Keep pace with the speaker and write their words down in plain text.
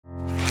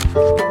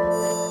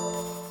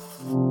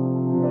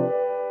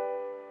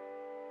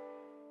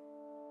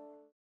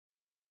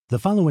The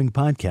following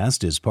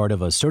podcast is part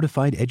of a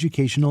certified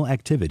educational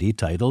activity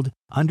titled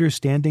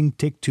Understanding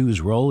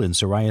TYK2's Role in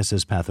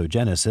Psoriasis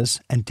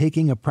Pathogenesis and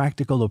Taking a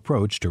Practical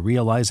Approach to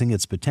Realizing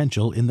Its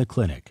Potential in the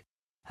Clinic.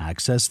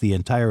 Access the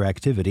entire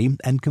activity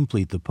and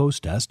complete the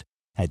post-test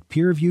at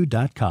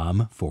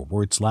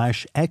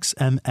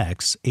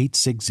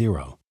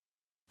peerview.com/XMX860.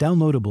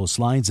 Downloadable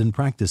slides and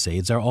practice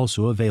aids are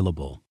also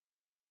available.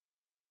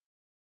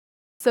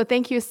 So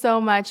thank you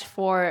so much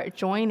for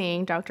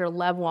joining Dr.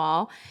 Lev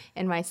Wall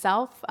and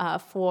myself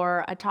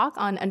for a talk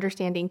on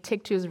understanding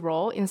TYK2's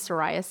role in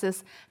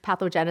psoriasis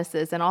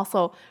pathogenesis, and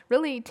also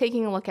really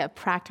taking a look at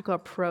practical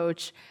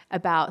approach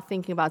about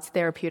thinking about its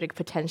therapeutic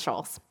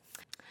potentials.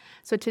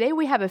 So today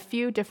we have a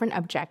few different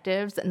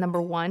objectives.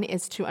 Number one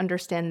is to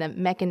understand the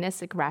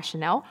mechanistic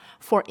rationale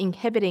for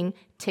inhibiting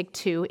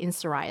TYK2 in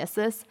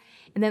psoriasis.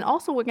 And then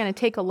also we're going to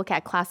take a look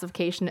at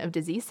classification of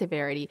disease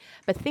severity,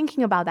 but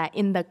thinking about that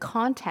in the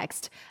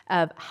context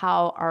of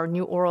how our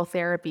new oral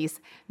therapies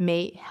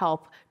may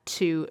help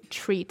to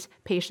treat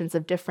patients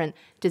of different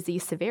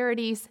disease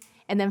severities.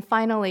 And then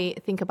finally,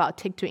 think about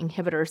TYK2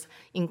 inhibitors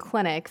in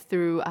clinic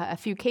through a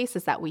few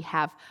cases that we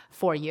have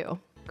for you.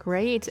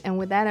 Great. And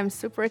with that, I'm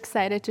super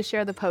excited to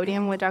share the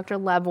podium with Dr.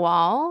 Lev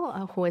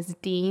Wall, who is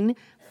Dean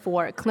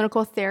for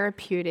Clinical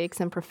Therapeutics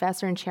and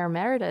Professor and Chair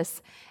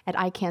Emeritus at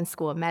Icahn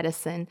School of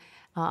Medicine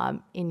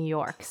in New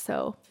York.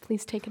 So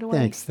please take it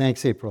away.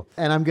 Thanks, April.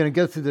 And I'm going to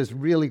go through this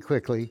really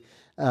quickly,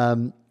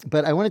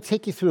 but I want to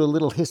take you through a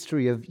little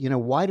history of,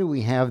 why do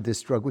we have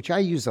this drug, which I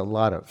use a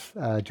lot of,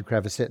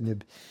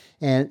 deucravacitinib.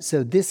 And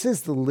so this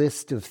is the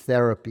list of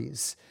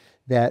therapies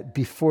that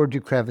before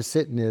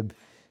deucravacitinib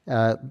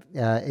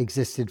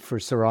existed for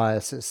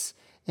psoriasis.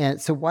 And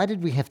so why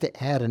did we have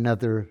to add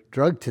another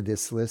drug to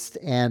this list?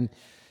 And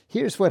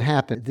here's what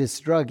happened. This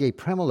drug,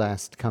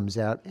 apremilast, comes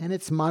out, and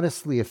it's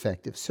modestly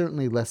effective,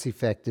 certainly less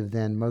effective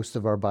than most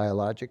of our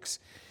biologics.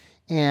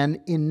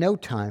 And in no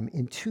time,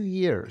 in 2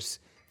 years,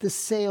 the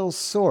sales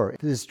soar.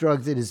 This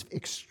drug that is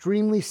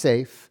extremely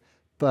safe,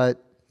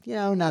 but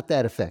not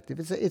that effective.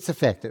 It's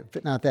effective,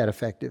 but not that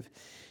effective.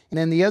 And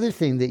then the other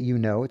thing that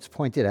it's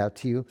pointed out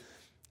to you,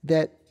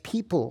 that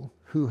people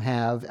who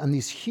have, on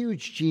these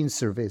huge gene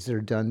surveys that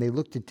are done, they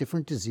looked at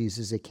different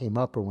diseases that came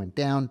up or went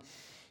down,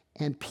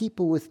 and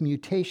people with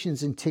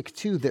mutations in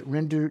TYK2 that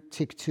render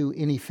TYK2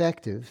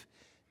 ineffective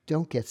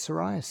don't get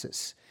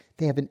psoriasis.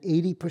 They have an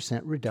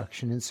 80%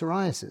 reduction in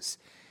psoriasis.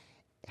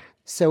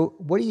 So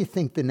what do you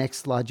think the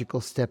next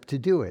logical step to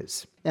do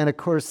is? And of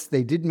course,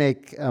 they did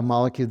make a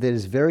molecule that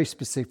is very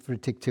specific for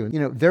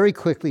TYK2. Very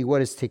quickly,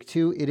 what is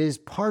TYK2? It is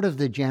part of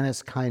the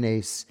Janus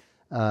kinase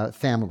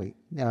family.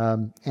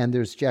 And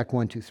there's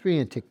JAK1, 2, 3,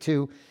 and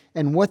TYK2.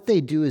 And what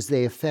they do is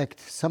they affect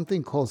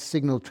something called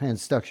signal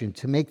transduction.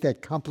 To make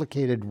that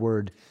complicated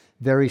word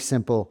very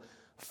simple,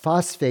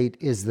 phosphate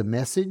is the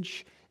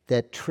message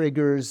that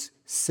triggers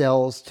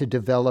cells to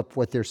develop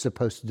what they're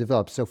supposed to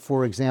develop. So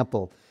for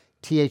example,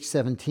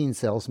 Th17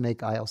 cells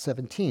make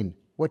IL-17.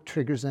 What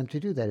triggers them to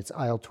do that? It's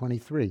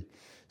IL-23.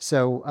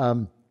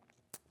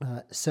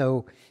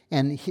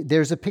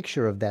 There's a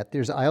picture of that.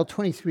 There's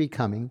IL-23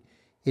 coming.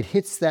 It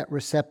hits that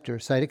receptor,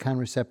 cytokine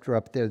receptor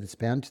up there that's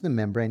bound to the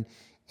membrane,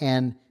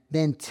 and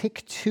then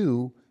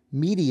TYK2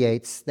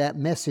 mediates that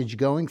message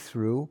going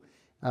through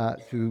a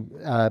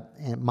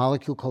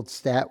molecule called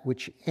STAT,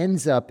 which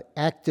ends up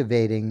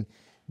activating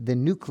the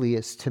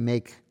nucleus to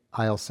make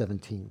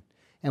IL-17.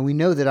 And we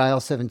know that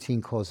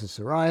IL-17 causes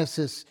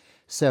psoriasis.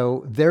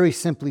 So very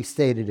simply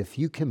stated, if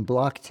you can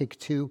block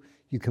TYK2,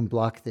 you can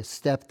block this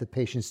step. The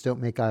patients don't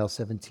make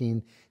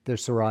IL-17, their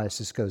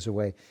psoriasis goes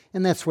away.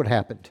 And that's what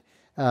happened.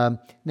 Now,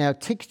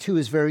 TYK2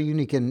 is very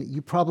unique, and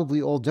you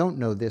probably all don't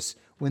know this.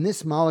 When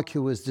this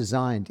molecule was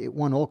designed, it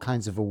won all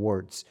kinds of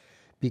awards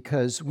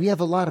because we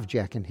have a lot of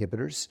JAK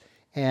inhibitors,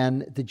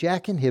 and the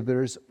JAK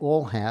inhibitors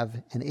all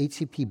have an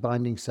ATP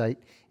binding site,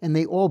 and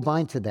they all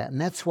bind to that. And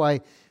that's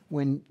why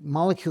when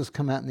molecules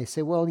come out and they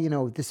say, well,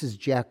 this is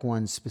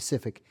JAK1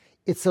 specific,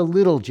 it's a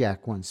little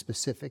JAK1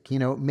 specific.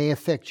 It may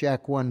affect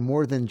JAK1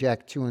 more than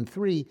JAK2 and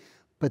 3,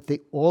 but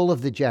all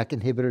of the JAK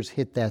inhibitors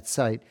hit that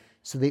site.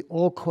 So they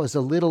all cause a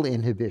little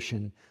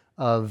inhibition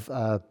of,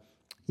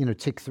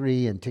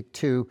 TYK3 and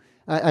TYK2.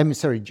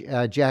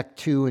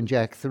 JAK2 and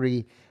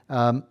JAK3,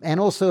 and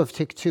also of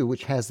TYK2,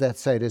 which has that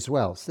site as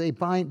well. So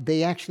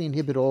they actually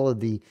inhibit all of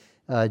the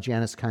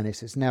Janus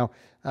kinases. Now,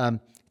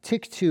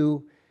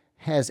 TYK2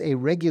 has a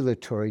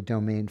regulatory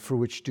domain for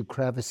which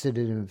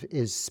deucravacitinib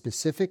is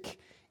specific,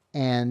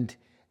 and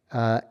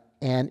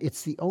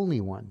it's the only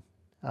one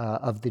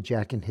of the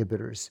JAK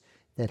inhibitors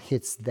that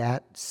hits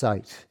that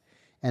site.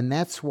 And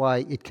that's why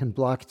it can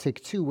block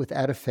TYK2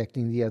 without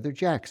affecting the other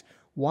JAKs.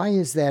 Why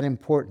is that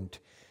important?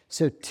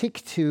 So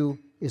TYK2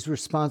 is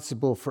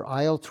responsible for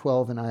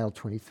IL-12 and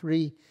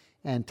IL-23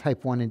 and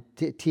type 1 and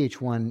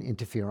Th1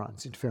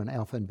 interferons, interferon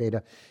alpha and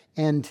beta.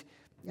 And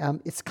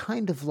it's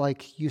kind of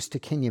like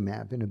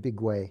ustekinumab in a big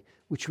way,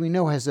 which we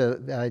know has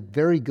a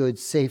very good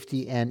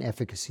safety and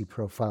efficacy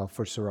profile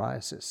for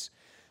psoriasis.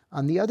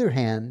 On the other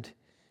hand,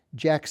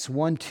 JAKs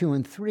 1, 2,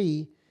 and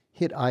 3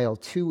 hit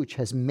IL-2, which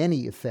has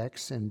many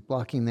effects, and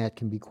blocking that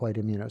can be quite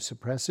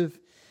immunosuppressive.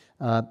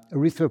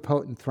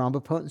 Erythropoietin,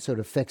 thrombopoietin, so it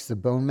affects the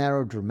bone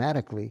marrow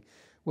dramatically.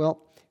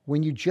 Well,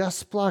 when you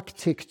just block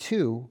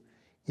TYK2,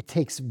 it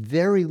takes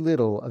very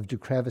little of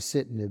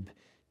deucravacitinib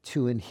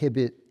to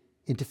inhibit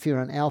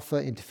interferon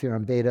alpha,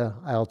 interferon beta,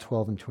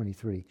 IL-12 and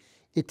 23.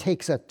 It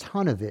takes a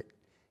ton of it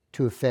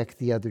to affect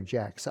the other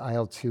JAKs,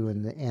 IL-2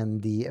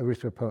 and the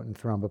erythropoietin,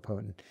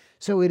 thrombopoietin.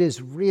 So it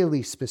is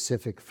really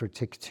specific for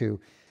TYK2.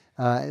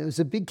 It was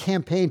a big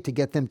campaign to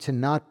get them to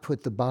not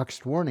put the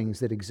boxed warnings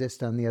that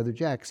exist on the other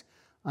JAKs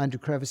on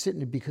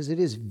deucravacitinib because it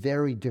is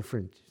very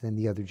different than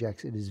the other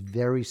JAKs. It is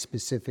very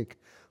specific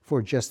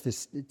for just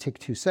this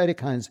TYK2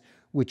 cytokines,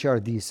 which are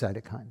these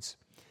cytokines.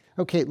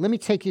 Okay, let me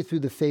take you through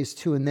the phase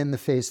 2 and then the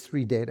phase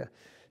 3 data.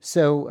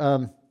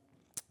 So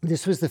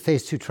this was the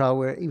phase 2 trial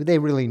where they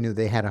really knew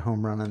they had a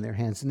home run on their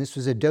hands, and this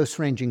was a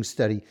dose-ranging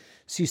study.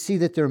 So you see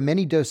that there are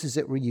many doses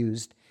that were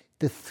used.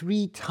 The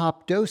 3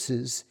 top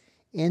doses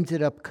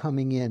ended up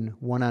coming in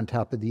one on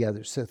top of the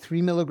other. So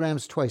 3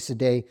 milligrams twice a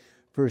day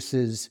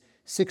versus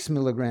 6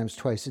 milligrams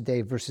twice a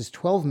day versus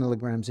 12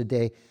 milligrams a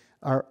day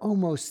are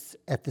almost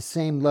at the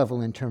same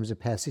level in terms of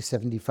PASI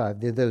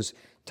 75. They're those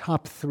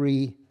top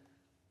three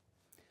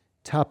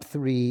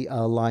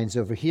lines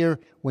over here.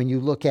 When you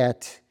look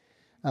at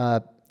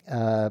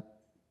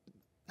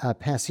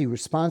PASI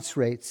response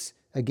rates,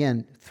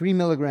 again, 3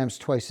 milligrams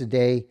twice a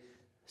day,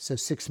 so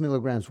 6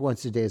 milligrams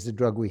once a day is the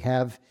drug we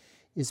have,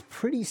 is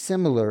pretty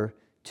similar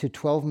to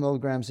 12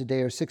 milligrams a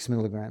day or 6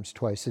 milligrams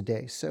twice a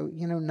day. So,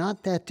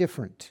 not that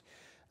different.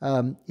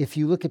 If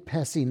you look at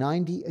PASI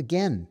 90,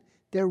 again,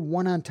 they're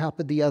one on top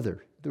of the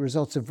other. The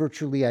results are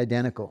virtually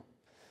identical.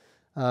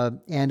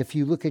 And if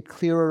you look at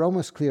clear or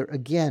almost clear,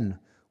 again,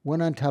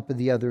 one on top of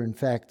the other. In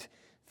fact,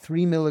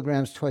 3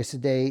 milligrams twice a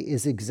day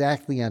is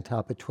exactly on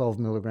top of 12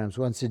 milligrams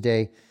once a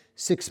day.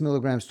 6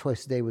 milligrams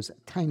twice a day was a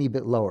tiny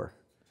bit lower.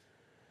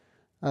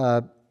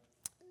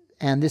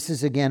 And this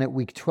is again at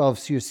week 12.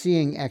 So you're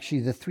seeing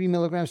actually the 3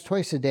 milligrams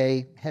twice a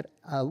day had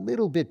a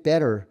little bit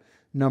better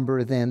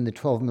number than the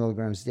 12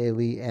 milligrams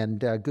daily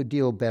and a good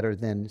deal better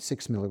than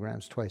 6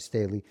 milligrams twice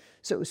daily.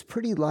 So it was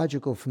pretty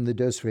logical from the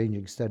dose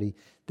ranging study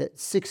that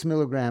 6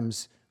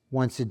 milligrams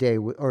once a day,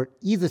 or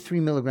either 3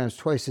 milligrams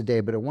twice a day,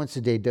 but a once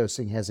a day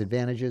dosing has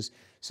advantages.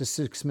 So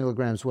 6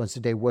 milligrams once a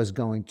day was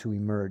going to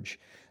emerge.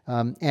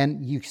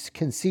 And you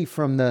can see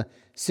from the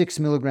 6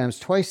 milligrams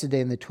twice a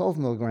day and the 12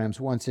 milligrams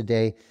once a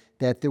day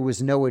that there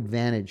was no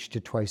advantage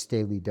to twice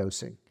daily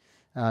dosing.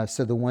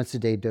 So the once a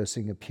day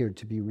dosing appeared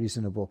to be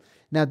reasonable.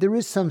 Now, there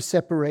is some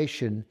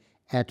separation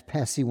at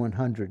PASI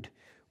 100,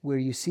 where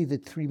you see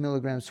that 3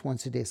 milligrams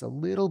once a day is a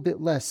little bit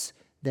less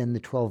than the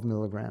 12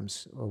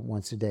 milligrams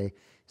once a day.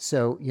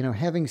 So,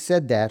 having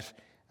said that,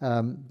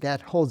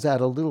 that holds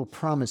out a little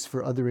promise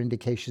for other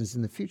indications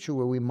in the future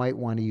where we might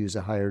want to use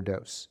a higher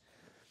dose.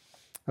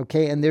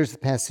 Okay, and there's the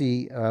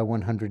PASI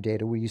 100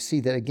 data where you see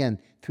that, again,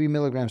 3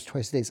 milligrams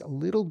twice a day is a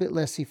little bit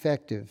less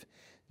effective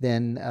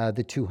than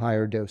the 2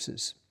 higher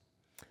doses.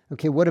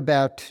 Okay, what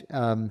about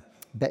baseline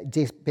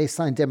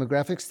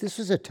demographics? This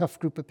was a tough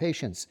group of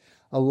patients.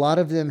 A lot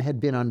of them had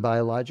been on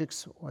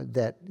biologics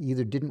that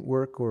either didn't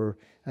work or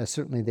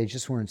certainly they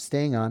just weren't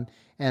staying on.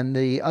 And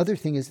the other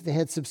thing is they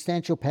had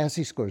substantial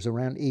PASI scores,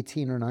 around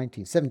 18 or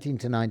 19, 17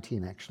 to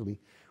 19 actually,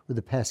 were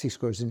the PASI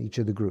scores in each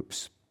of the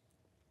groups.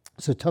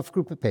 So tough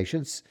group of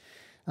patients.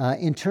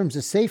 In terms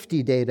of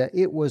safety data,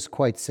 it was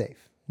quite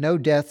safe. No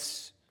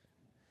deaths,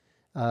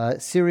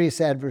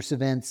 serious adverse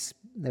events.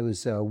 There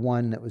was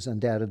one that was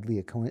undoubtedly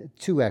a coincidence,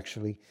 2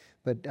 actually,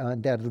 but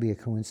undoubtedly a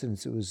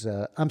coincidence. It was,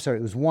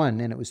 it was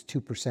 1, and it was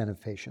 2%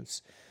 of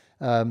patients.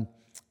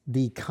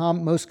 The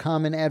most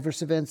common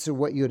adverse events are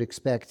what you would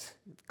expect: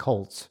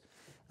 colds,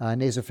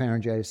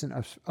 nasopharyngitis,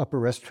 and upper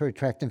respiratory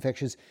tract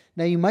infections.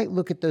 Now, you might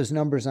look at those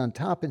numbers on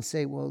top and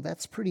say, well,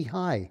 that's pretty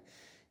high.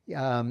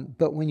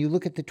 But when you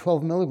look at the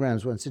 12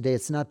 milligrams once a day,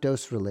 it's not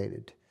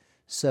dose-related.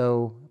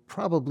 So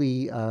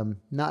probably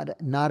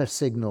not a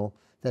signal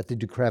that the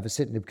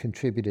deucravacitinib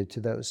contributed to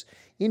those.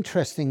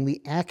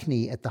 Interestingly,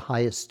 acne at the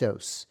highest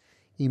dose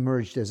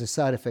emerged as a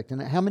side effect.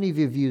 And how many of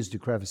you have used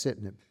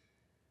deucravacitinib?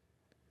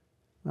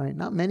 Right,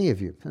 not many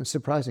of you. It's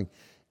surprising.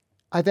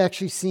 I've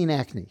actually seen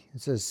acne.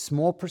 It's a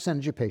small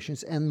percentage of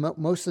patients, and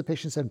most of the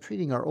patients I'm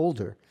treating are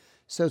older.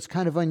 So it's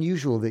kind of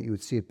unusual that you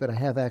would see it, but I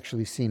have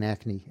actually seen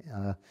acne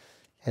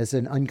as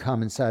an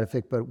uncommon side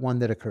effect, but one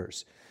that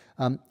occurs.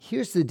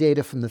 Here's the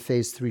data from the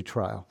phase 3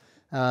 trial.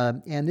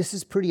 And this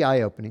is pretty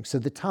eye-opening. So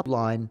the top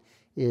line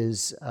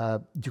is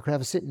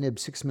deucravacitinib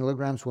 6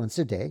 milligrams once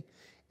a day.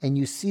 And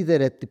you see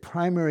that at the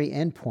primary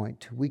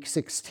endpoint, week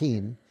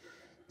 16,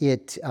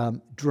 it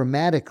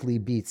dramatically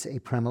beats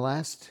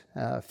apremilast,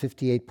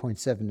 58.7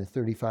 to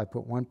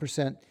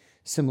 35.1%.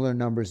 Similar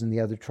numbers in the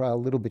other trial, a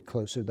little bit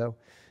closer though.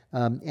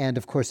 And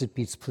of course it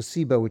beats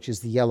placebo, which is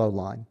the yellow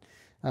line.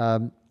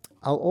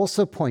 I'll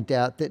also point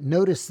out that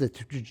notice that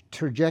the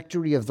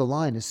trajectory of the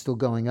line is still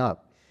going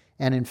up.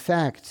 And in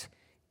fact,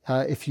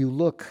 if you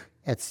look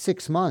at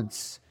 6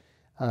 months,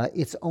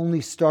 It's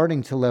only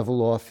starting to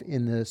level off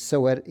in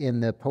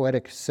the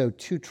Poetic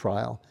SO2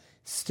 trial,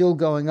 still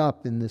going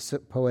up in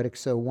the Poetic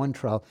SO1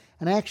 trial.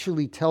 And I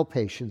actually tell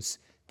patients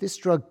this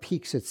drug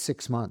peaks at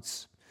 6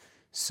 months.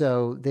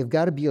 So they've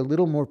got to be a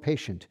little more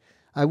patient.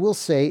 I will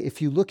say,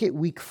 if you look at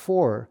week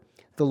 4,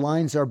 the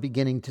lines are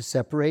beginning to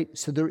separate.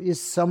 So there is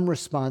some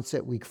response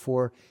at week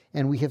 4.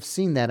 And we have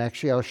seen that.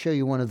 Actually, I'll show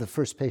you one of the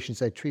first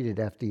patients I treated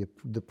after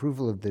the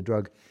approval of the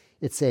drug.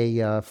 It's a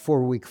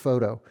 4-week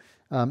photo.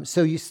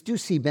 So you do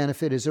see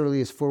benefit as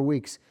early as 4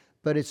 weeks,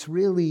 but it's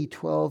really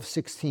 12,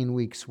 16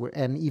 weeks,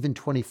 and even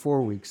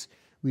 24 weeks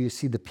where you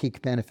see the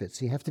peak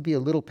benefits. You have to be a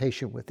little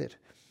patient with it.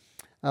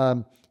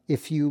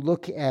 If you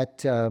look at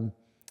the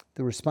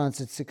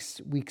response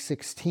at week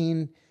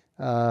 16,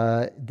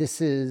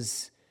 this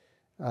is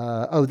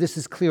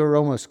clear or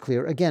almost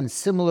clear. Again,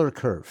 similar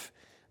curve,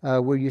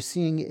 where you're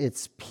seeing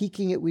it's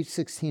peaking at week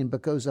 16,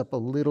 but goes up a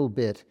little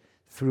bit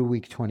through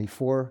week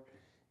 24.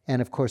 And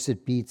of course,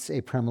 it beats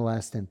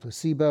apremilast and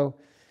placebo.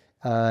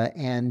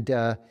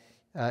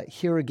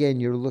 Here again,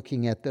 you're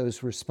looking at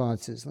those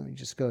responses. Let me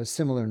just go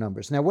similar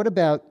numbers. Now, what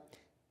about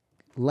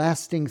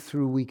lasting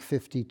through week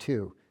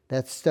 52?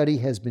 That study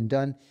has been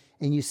done,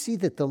 and you see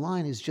that the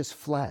line is just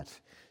flat.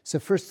 So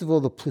first of all,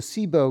 the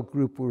placebo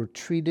group were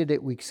treated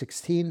at week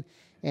 16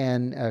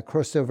 and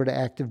crossed over to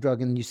active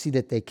drug, and you see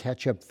that they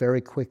catch up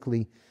very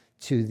quickly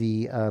to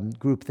the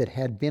group that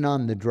had been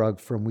on the drug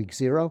from week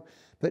 0.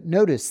 But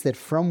notice that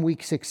from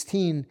week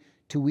 16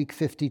 to week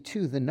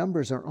 52, the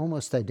numbers are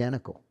almost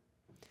identical.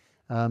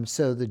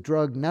 So the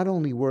drug not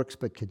only works,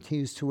 but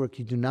continues to work.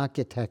 You do not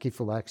get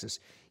tachyphylaxis.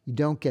 You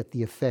don't get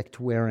the effect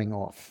wearing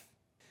off.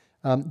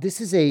 This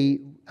is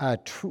a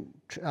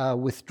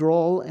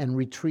withdrawal and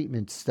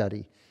retreatment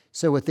study.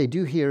 So what they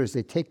do here is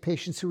they take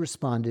patients who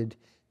responded,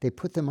 they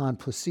put them on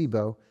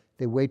placebo,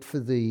 they wait for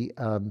the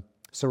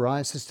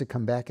psoriasis to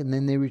come back, and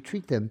then they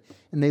retreat them,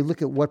 and they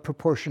look at what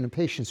proportion of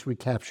patients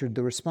recaptured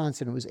the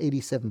response, and it was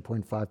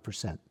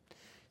 87.5%.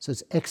 So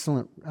it's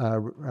excellent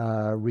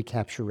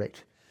recapture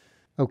rate.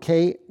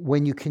 Okay,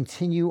 when you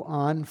continue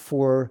on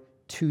for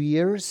 2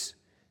 years,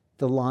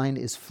 the line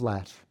is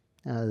flat.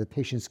 The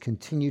patients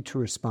continue to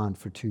respond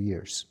for 2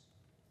 years.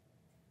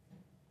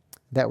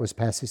 That was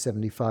PASI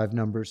 75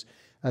 numbers.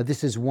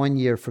 This is 1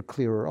 year for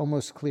clear or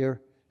almost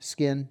clear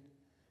skin.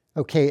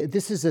 Okay,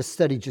 this is a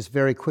study just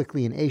very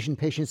quickly in Asian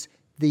patients.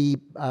 The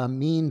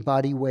mean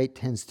body weight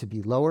tends to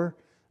be lower,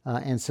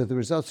 and so the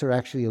results are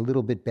actually a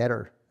little bit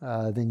better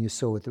than you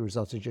saw with the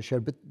results I just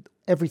showed. But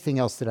everything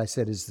else that I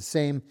said is the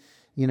same.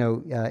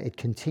 It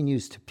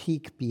continues to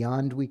peak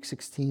beyond week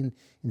 16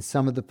 in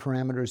some of the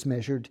parameters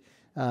measured,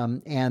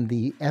 and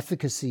the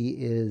efficacy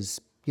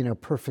is,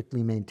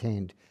 perfectly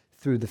maintained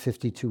through the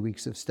 52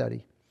 weeks of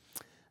study.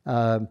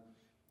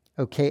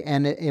 Okay,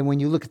 and when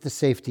you look at the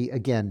safety,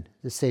 again,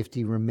 the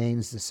safety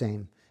remains the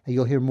same. And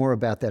you'll hear more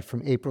about that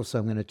from April, so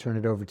I'm going to turn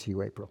it over to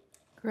you, April.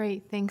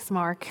 Great, thanks,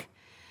 Mark.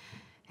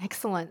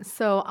 Excellent.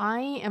 So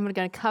I am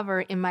going to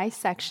cover in my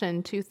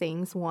section 2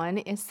 things. One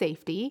is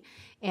safety,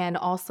 and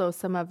also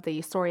some of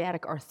the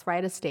psoriatic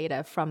arthritis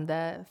data from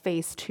the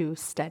phase 2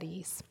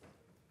 studies.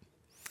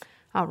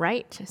 All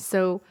right,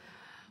 so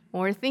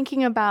when we're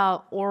thinking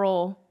about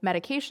oral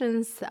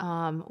medications,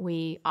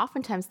 we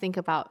oftentimes think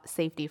about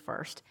safety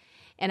first.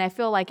 And I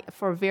feel like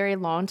for a very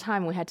long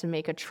time, we had to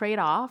make a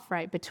trade-off,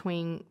 right,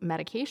 between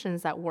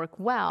medications that work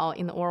well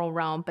in the oral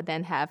realm, but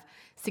then have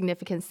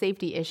significant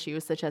safety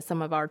issues, such as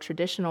some of our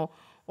traditional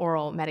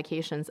oral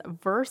medications,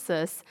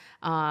 versus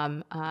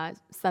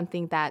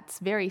something that's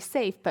very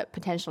safe, but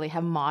potentially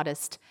have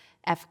modest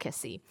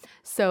efficacy.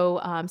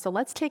 So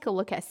let's take a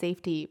look at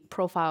safety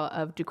profile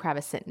of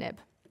deucravacitinib.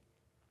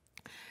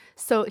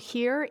 So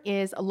here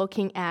is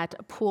looking at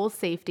pooled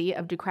safety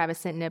of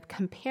deucravacitinib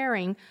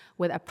comparing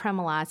with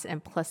apremilast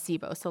and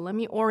placebo. So let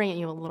me orient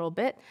you a little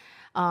bit.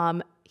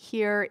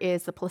 Here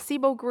is the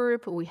placebo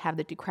group. We have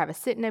the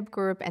deucravacitinib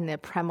group and the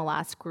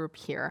apremilast group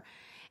here.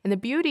 And the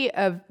beauty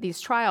of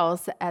these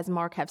trials, as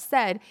Mark have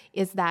said,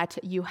 is that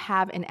you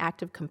have an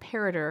active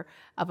comparator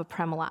of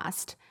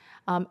apremilast.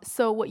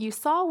 So what you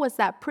saw was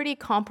that pretty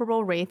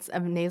comparable rates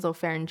of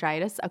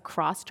nasopharyngitis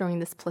across during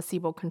this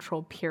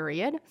placebo-controlled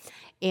period.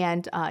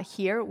 And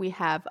here we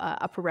have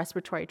upper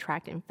respiratory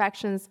tract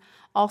infections,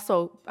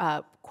 also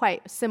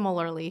quite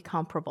similarly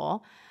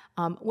comparable.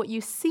 What you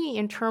see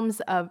in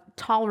terms of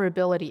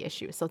tolerability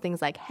issues, so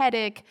things like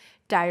headache,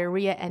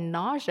 diarrhea, and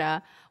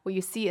nausea, what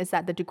you see is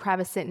that the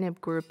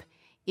deucravacitinib group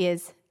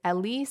is at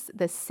least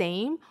the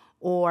same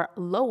or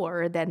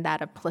lower than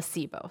that of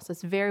placebo. So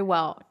it's very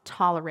well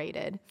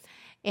tolerated.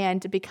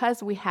 And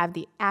because we have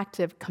the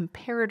active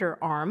comparator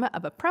arm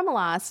of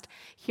apremilast,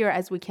 here,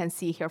 as we can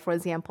see here, for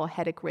example,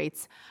 headache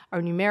rates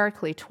are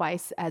numerically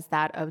twice as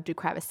that of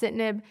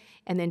deucravacitinib,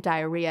 and then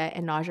diarrhea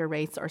and nausea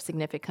rates are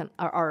significant,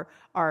 are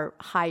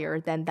higher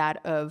than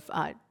that of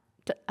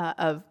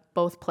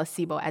both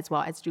placebo as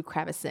well as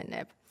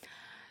deucravacitinib.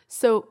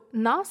 So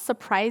not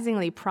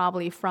surprisingly,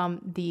 probably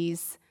from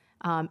these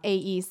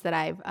AEs that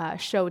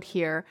I've showed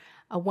here,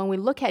 when we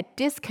look at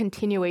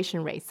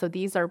discontinuation rates, so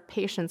these are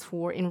patients who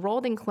were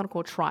enrolled in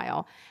clinical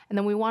trial, and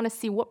then we want to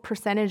see what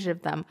percentage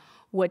of them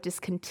would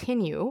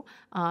discontinue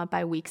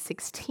by week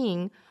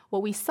 16.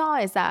 What we saw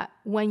is that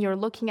when you're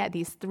looking at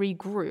these three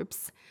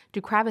groups,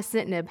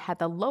 deucravacitinib had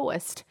the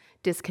lowest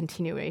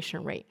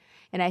discontinuation rate.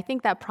 And I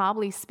think that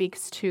probably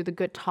speaks to the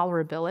good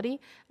tolerability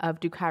of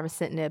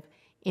deucravacitinib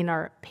in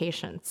our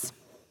patients.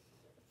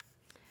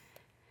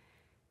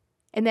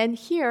 And then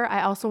here,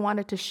 I also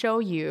wanted to show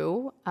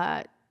you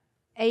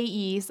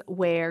AEs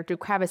where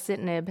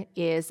deucravacitinib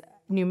is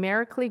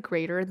numerically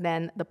greater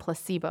than the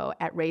placebo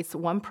at rates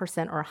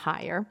 1% or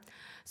higher.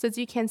 So as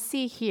you can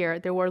see here,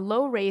 there were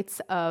low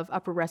rates of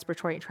upper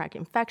respiratory tract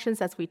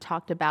infections, as we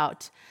talked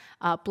about,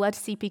 blood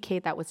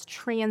CPK that was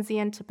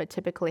transient, but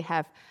typically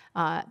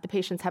the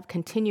patients have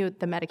continued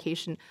the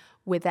medication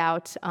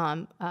without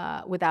and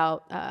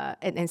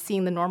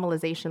seeing the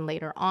normalization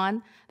later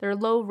on. There are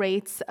low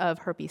rates of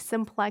herpes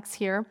simplex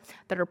here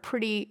that are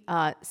pretty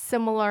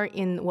similar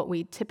in what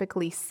we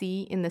typically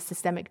see in the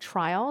systemic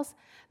trials.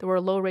 There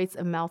were low rates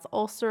of mouth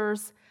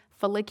ulcers,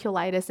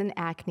 folliculitis, and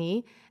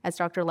acne, as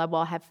Dr.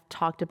 Lebwohl have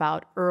talked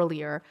about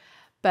earlier.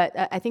 But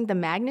I think the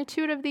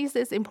magnitude of these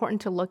is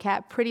important to look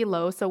at, pretty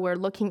low. So we're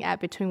looking at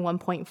between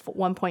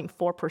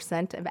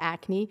 1.4% of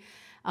acne.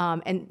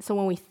 And so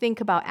when we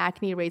think about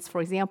acne rates, for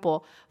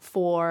example,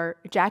 for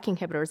JAK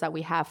inhibitors that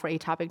we have for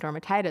atopic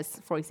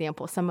dermatitis, for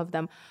example, some of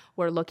them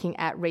we're looking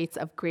at rates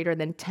of greater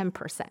than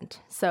 10%.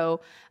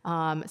 So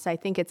I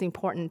think it's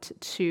important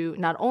to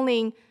not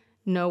only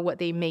know what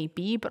they may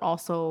be, but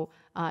also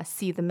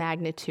see the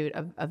magnitude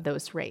of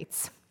those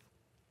rates.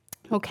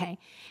 Okay,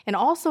 and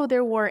also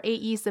there were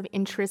AEs of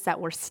interest that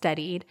were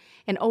studied,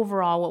 and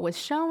overall what was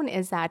shown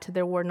is that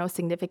there were no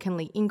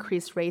significantly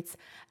increased rates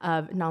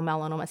of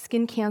non-melanoma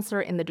skin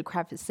cancer in the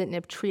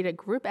deucravacitinib treated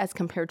group as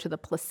compared to the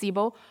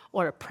placebo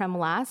or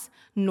apremilast,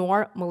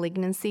 nor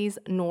malignancies,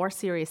 nor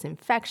serious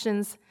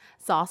infections.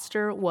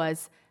 Zoster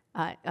was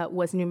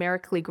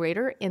numerically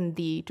greater in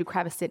the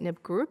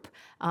deucravacitinib group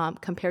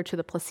compared to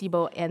the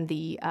placebo and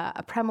the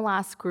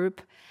apremilast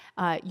group.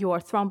 Your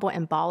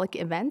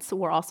thromboembolic events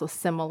were also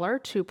similar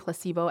to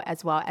placebo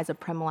as well as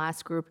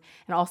apremilast group,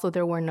 and also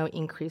there were no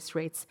increased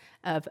rates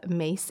of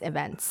MACE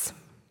events.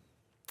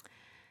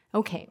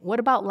 Okay, what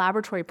about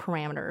laboratory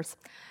parameters?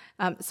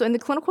 So in the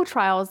clinical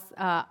trials,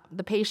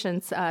 the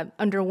patients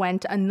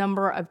underwent a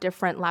number of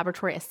different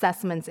laboratory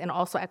assessments and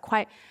also at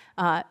quite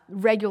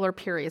regular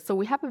periods. So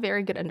we have a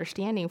very good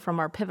understanding from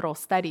our pivotal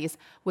studies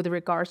with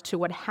regards to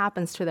what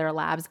happens to their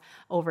labs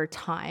over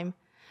time.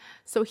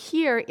 So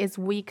here is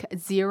week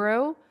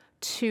 0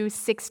 to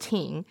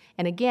 16.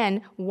 And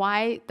again,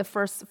 why the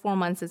first 4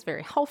 months is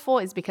very helpful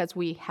is because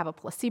we have a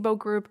placebo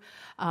group.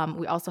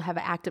 We also have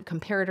an active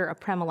comparator,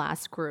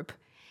 apremilast group.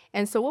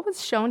 And so what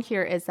was shown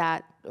here is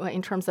that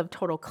in terms of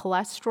total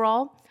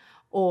cholesterol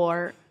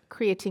or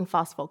creatine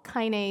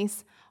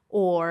phosphokinase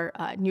or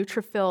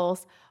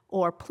neutrophils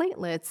or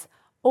platelets,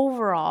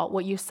 overall,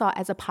 what you saw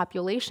as a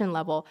population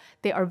level,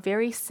 they are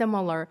very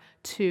similar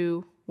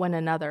to one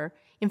another.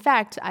 In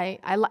fact, I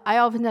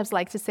oftentimes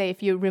like to say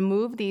if you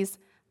remove these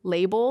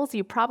labels,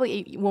 you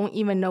probably won't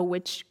even know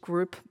which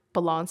group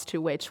belongs to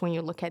which when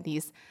you look at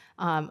these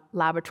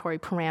laboratory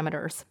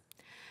parameters.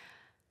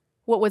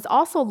 What was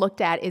also looked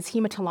at is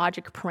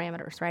hematologic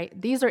parameters, right?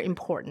 These are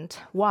important.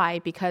 Why?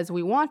 Because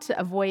we want to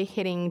avoid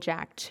hitting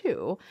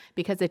JAK2,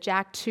 because the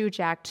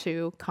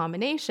JAK2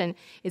 combination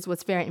is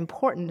what's very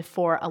important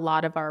for a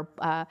lot of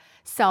our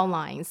cell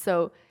lines.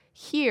 So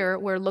here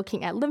we're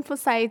looking at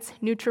lymphocytes,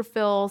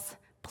 neutrophils,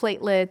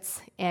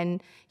 platelets,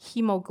 and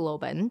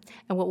hemoglobin.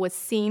 And what was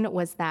seen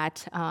was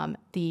that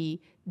the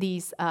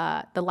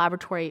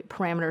laboratory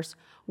parameters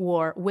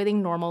were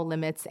within normal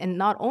limits, and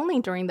not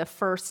only during the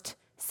first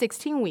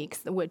 16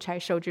 weeks, which I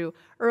showed you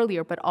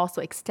earlier, but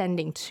also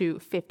extending to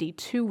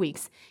 52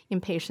 weeks in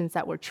patients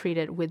that were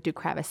treated with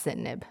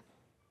deucravacitinib.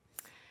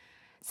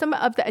 Some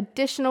of the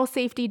additional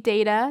safety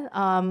data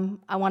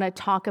I want to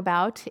talk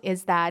about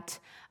is that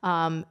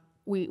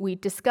we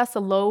discuss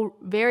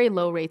very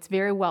low rates,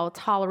 very well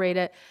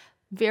tolerated,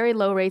 very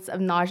low rates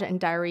of nausea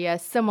and diarrhea,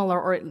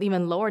 similar or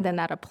even lower than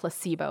that of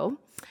placebo.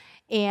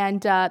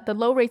 And the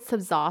low rates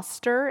of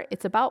zoster,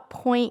 it's about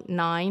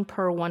 0.9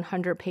 per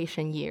 100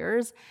 patient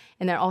years.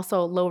 And there are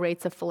also low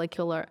rates of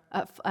follicular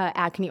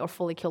acne or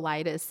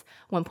folliculitis,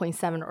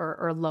 1.7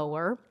 or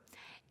lower.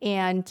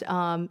 And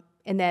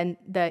then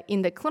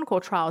in the clinical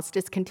trials,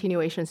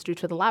 discontinuations due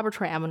to the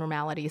laboratory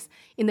abnormalities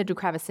in the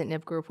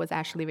deucravacitinib group was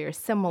actually very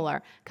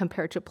similar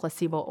compared to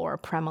placebo or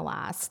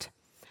apremilast.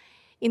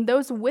 In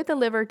those with the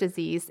liver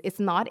disease, it's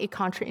not a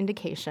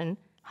contraindication.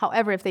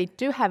 However, if they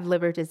do have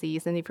liver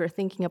disease, and if you're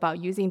thinking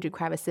about using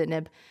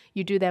deucravacitinib,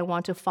 you do then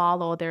want to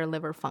follow their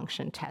liver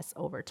function tests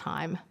over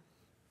time.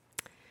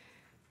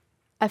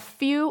 A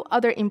few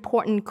other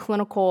important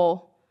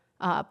clinical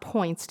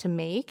points to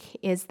make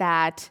is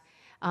that,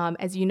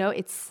 as you know,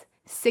 it's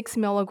 6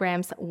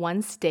 milligrams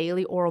once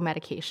daily oral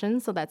medication,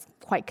 so that's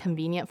quite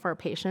convenient for our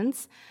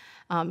patients.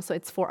 So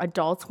it's for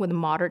adults with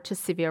moderate to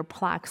severe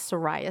plaque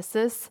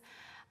psoriasis.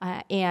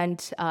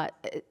 And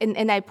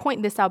I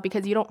point this out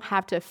because you don't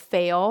have to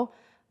fail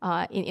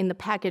in the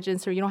package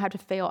insert, you don't have to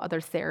fail other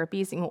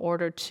therapies in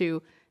order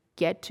to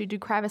get to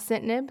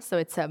deucravacitinib. So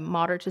it's a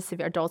moderate to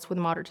severe adults with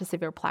moderate to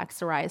severe plaque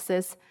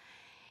psoriasis.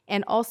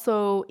 And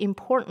also,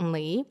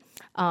 importantly,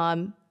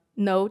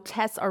 no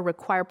tests are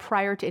required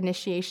prior to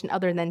initiation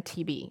other than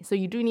TB. So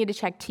you do need to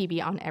check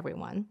TB on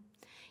everyone.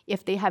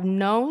 If they have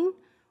known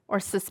or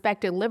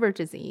suspected liver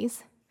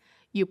disease,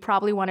 you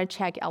probably want to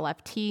check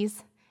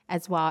LFTs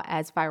as well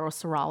as viral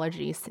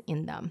serologies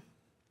in them.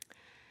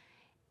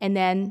 And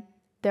then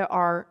there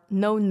are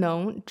no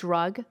known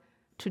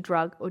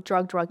drug-to-drug or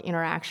drug-drug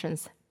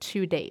interactions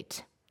to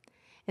date.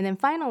 And then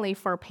finally,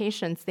 for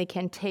patients, they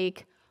can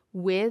take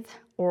with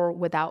or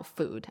without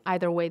food.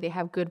 Either way, they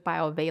have good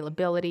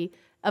bioavailability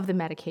of the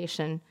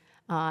medication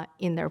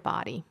in their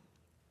body.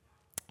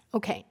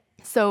 Okay,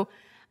 so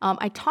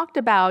I talked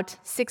about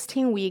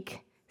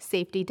 16-week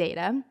safety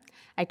data.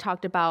 I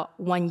talked about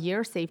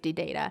 1-year safety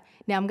data.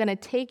 Now I'm going to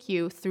take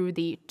you through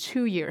the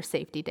 2-year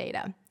safety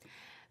data.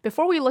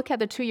 Before we look at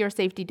the 2-year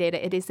safety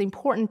data, it is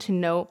important to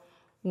know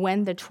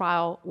when the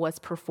trial was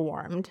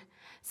performed.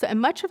 So in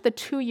much of the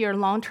 2-year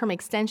long-term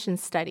extension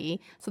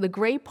study, so the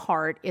gray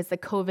part is the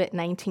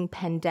COVID-19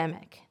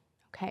 pandemic.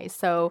 Okay,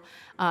 so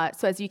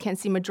as you can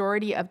see,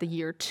 majority of the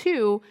year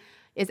 2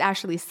 is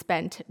actually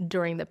spent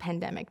during the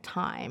pandemic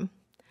time.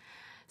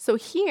 So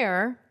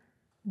here,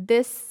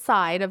 this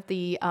side of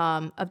the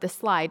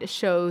slide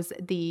shows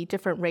the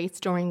different rates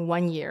during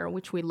 1 year,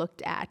 which we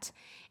looked at.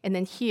 And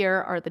then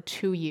here are the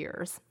 2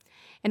 years.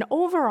 And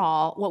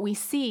overall, what we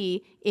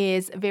see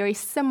is a very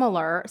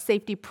similar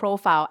safety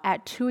profile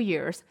at 2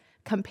 years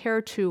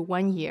compared to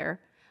 1 year,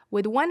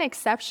 with one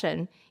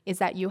exception is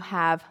that you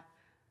have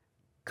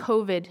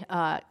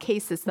COVID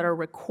cases that are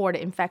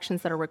recorded,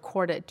 infections that are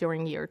recorded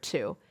during year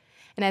 2.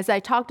 And as I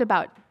talked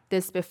about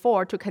this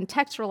before, to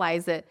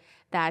contextualize it,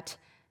 that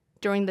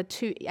during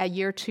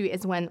year 2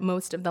 is when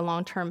most of the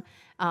long-term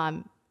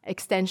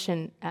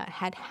extension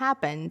had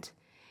happened.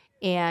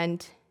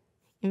 And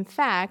in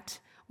fact,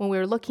 when we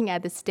were looking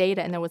at this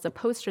data, and there was a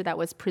poster that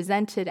was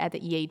presented at the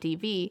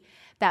EADV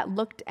that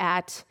looked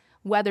at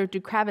whether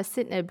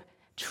deucravacitinib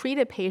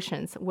treated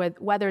patients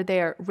with whether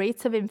their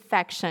rates of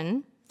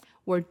infection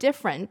were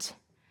different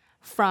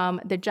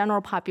from the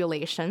general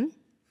population.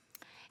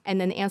 And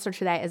then the answer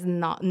to that is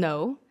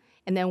no.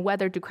 And then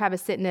whether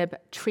deucravacitinib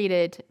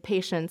treated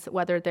patients,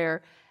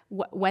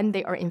 when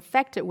they are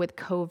infected with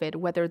COVID,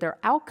 whether their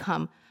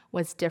outcome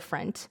was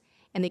different,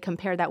 and they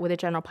compare that with the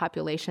general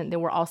population, they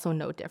were also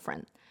no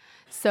different.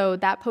 So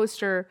that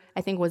poster,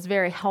 I think, was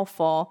very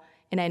helpful.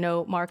 And I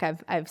know, Mark,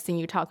 I've seen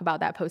you talk about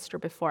that poster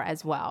before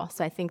as well.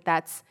 So I think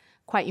that's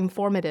quite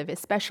informative,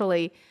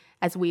 especially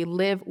as we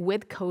live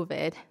with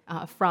COVID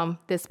from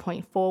this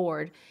point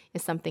forward,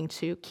 is something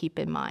to keep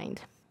in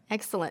mind.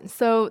 Excellent.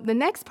 So the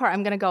next part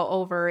I'm going to go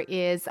over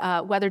is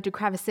whether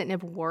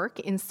deucravacitinib work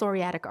in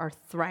psoriatic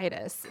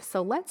arthritis.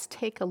 So let's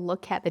take a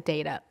look at the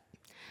data.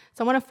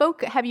 So I want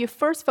to have you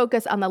first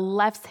focus on the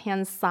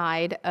left-hand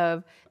side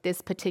of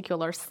this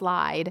particular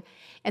slide.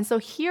 And so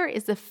here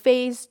is the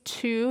phase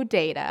 2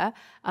 data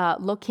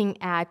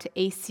looking at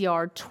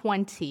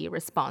ACR20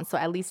 response, so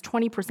at least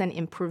 20%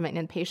 improvement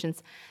in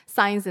patients'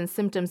 signs and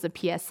symptoms of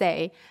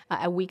PSA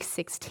at week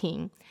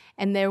 16.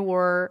 And there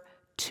were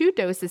 2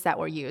 doses that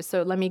were used.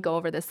 So let me go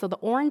over this. So the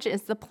orange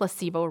is the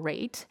placebo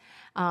rate,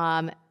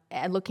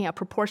 looking at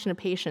proportion of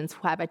patients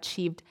who have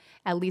achieved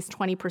at least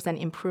 20%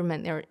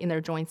 improvement in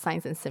their joint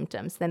signs and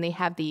symptoms. Then they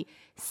have the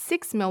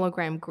 6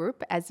 milligram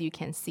group, as you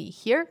can see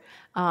here,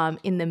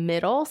 in the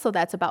middle. So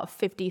that's about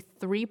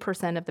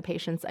 53% of the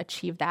patients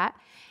achieve that.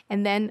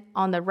 And then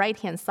on the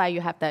right-hand side,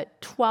 you have the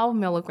 12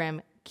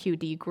 milligram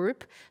QD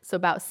group, so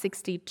about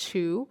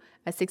 63%.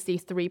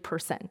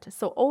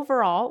 So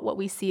overall, what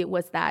we see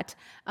was that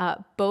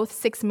both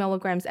 6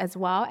 milligrams as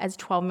well as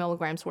 12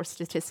 milligrams were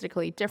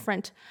statistically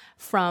different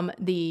from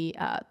the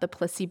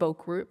placebo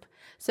group.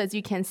 So as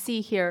you can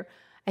see here,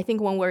 I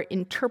think when we're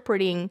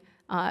interpreting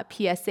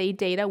PSA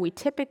data, we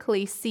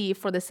typically see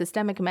for the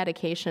systemic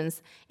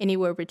medications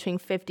anywhere between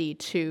 50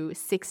 to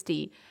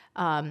 60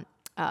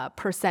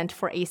 percent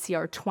for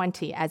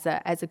ACR20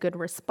 as a good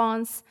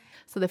response.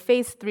 So the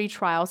phase 3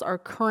 trials are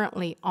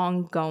currently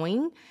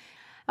ongoing.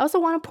 I also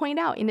want to point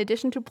out, in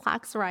addition to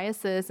plaque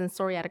psoriasis and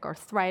psoriatic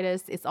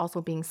arthritis, it's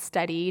also being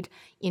studied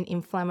in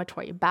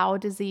inflammatory bowel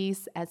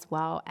disease as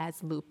well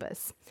as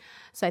lupus.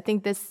 So I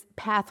think this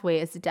pathway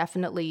is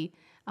definitely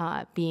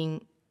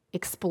being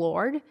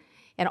explored.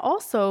 And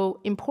also,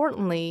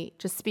 importantly,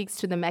 just speaks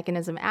to the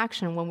mechanism of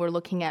action when we're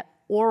looking at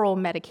oral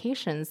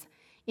medications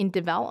in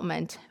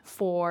development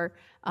for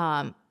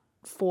our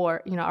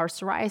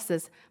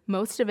psoriasis.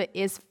 Most of it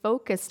is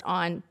focused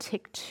on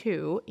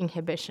TYK2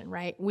 inhibition,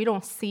 right? We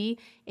don't see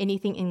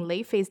anything in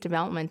late phase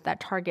development that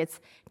targets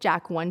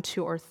JAK1,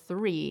 2, or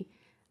 3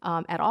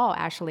 at all,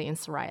 actually, in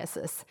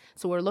psoriasis.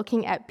 So we're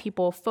looking at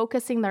people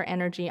focusing their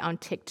energy on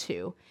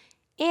TYK2.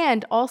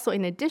 And also,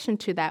 in addition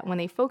to that, when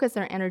they focus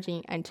their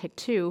energy on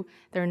TYK2,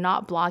 they're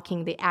not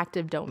blocking the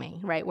active domain,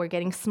 right? We're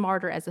getting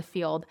smarter as a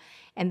field,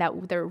 and that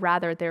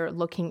they're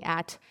looking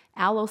at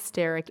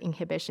allosteric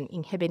inhibition,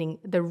 inhibiting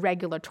the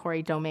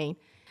regulatory domain.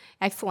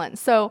 Excellent.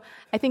 So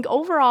I think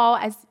overall,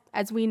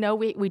 as we know,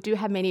 we do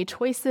have many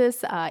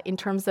choices in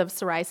terms of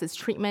psoriasis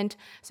treatment.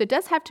 So it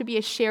does have to be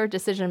a shared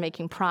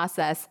decision-making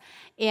process.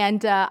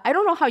 And I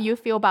don't know how you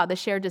feel about the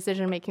shared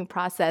decision-making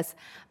process.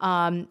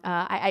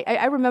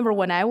 I remember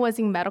when I was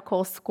in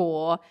medical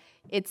school,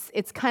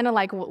 it's kind of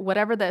like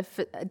whatever the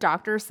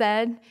doctor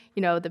said,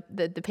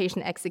 the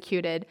patient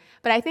executed.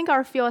 But I think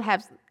our field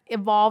has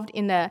evolved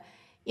in a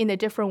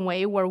different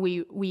way where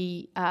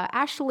we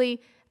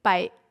actually,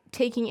 by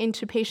taking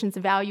into patients'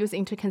 values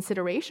into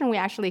consideration, we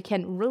actually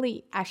can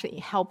really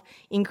help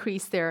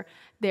increase their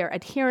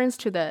adherence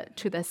to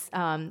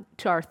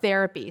our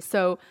therapy.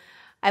 So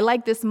I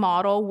like this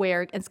model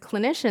where, as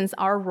clinicians,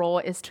 our role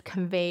is to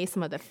convey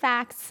some of the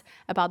facts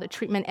about the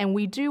treatment, and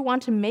we do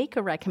want to make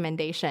a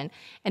recommendation,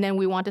 and then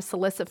we want to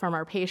solicit from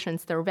our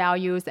patients their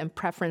values and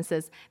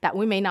preferences that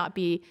we may not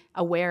be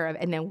aware of,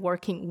 and then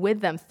working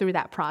with them through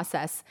that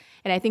process.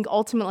 And I think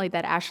ultimately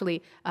that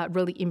actually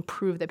really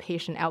improve the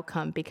patient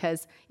outcome,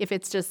 because if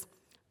it's just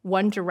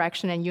one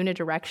direction and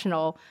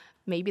unidirectional,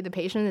 maybe the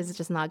patient is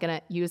just not going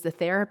to use the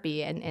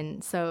therapy.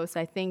 And so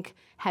I think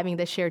having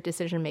the shared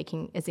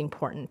decision-making is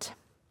important.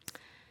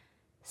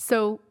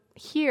 So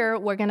here,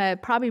 we're going to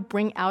probably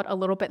bring out a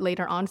little bit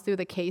later on through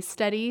the case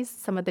studies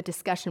some of the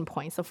discussion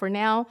points. So for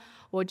now,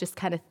 we'll just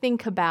kind of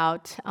think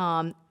about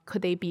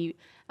could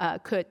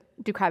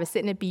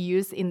deucravacitinib be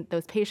used in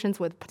those patients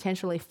with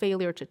potentially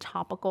failure to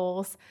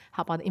topicals?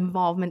 How about the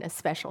involvement of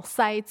special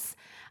sites?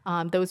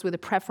 Those with a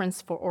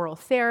preference for oral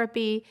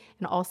therapy,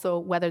 and also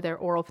whether they're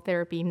oral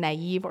therapy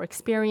naive or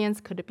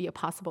experienced, could it be a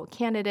possible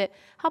candidate?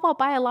 How about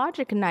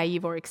biologic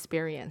naive or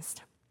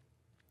experienced?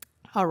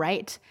 All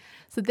right,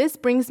 so this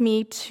brings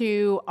me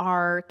to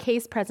our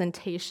case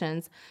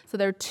presentations. So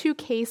there are two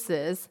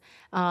cases,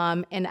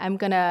 and I'm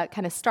gonna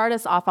kind of start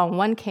us off on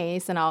one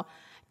case, and I'll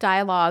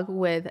dialogue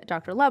with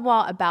Dr.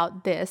 Lebwohl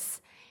about this.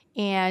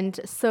 And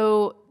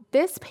so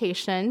this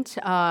patient,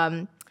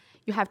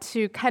 you have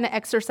to kind of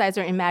exercise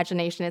your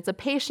imagination. It's a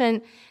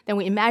patient, then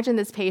we imagine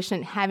this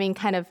patient having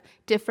kind of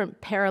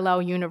different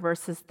parallel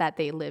universes that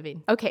they live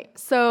in. Okay,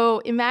 so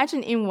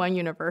imagine in one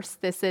universe,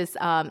 this is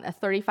a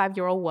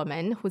 35-year-old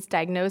woman who's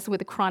diagnosed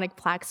with chronic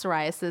plaque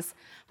psoriasis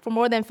for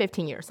more than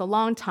 15 years, a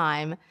long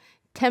time,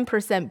 10%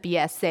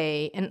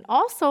 BSA, and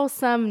also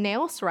some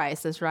nail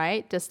psoriasis,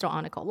 right? Distal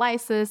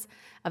onycholysis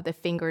of the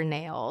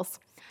fingernails.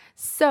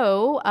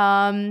 So,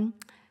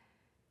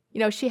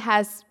 she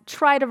has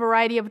tried a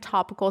variety of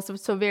topicals,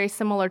 so very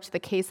similar to the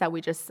case that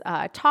we just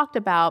talked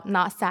about,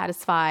 not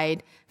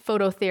satisfied,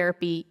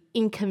 phototherapy,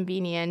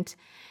 inconvenient.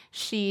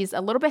 She's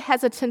a little bit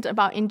hesitant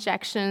about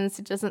injections,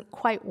 doesn't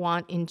quite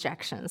want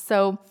injections.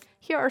 So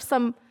here are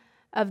some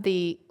of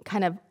the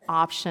kind of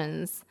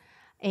options.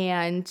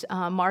 And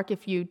Mark,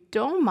 if you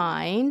don't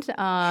mind,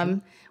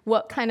 sure.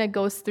 What kind of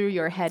goes through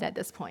your head at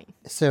this point?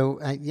 So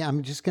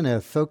I'm just going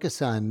to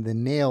focus on the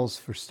nails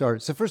for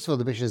start. So first of all,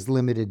 the patient has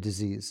limited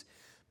disease.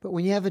 But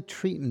when you have a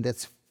treatment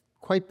that's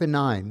quite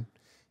benign,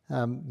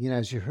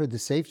 as you heard the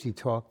safety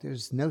talk,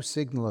 there's no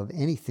signal of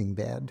anything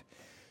bad.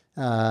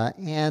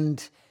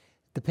 And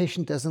the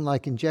patient doesn't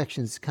like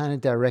injections, kind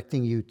of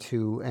directing you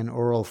to an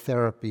oral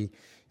therapy.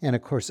 And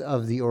of course,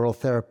 of the oral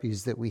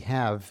therapies that we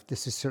have,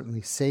 this is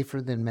certainly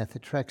safer than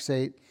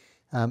methotrexate,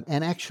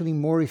 and actually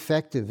more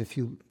effective.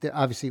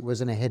 Obviously it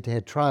wasn't a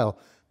head-to-head trial,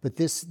 but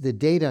the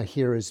data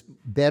here is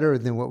better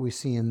than what we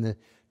see in the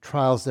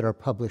trials that are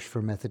published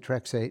for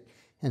methotrexate,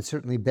 and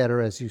certainly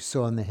better, as you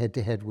saw in the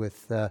head-to-head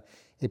with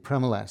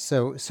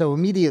apremilast. So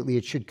immediately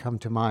it should come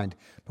to mind.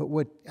 But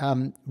what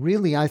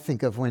really I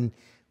think of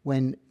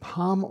when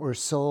palm or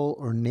sole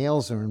or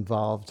nails are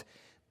involved,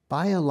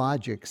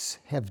 biologics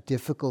have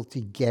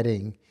difficulty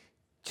getting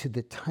to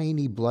the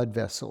tiny blood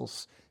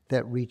vessels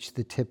that reach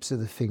the tips of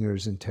the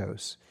fingers and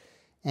toes.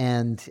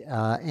 And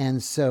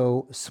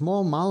so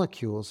small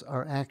molecules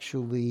are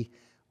actually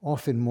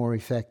often more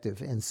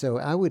effective. And so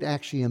I would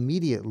actually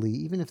immediately,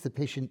 even if the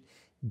patient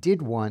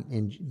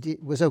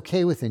was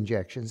okay with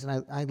injections,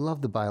 and I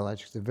love the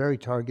biologics, they're very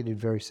targeted,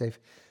 very safe,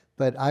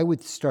 but I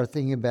would start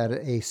thinking about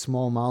a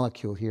small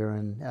molecule here,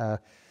 and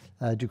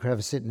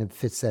deucravacitinib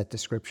fits that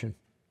description.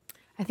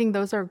 I think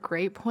those are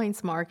great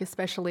points, Mark,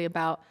 especially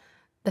about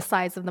the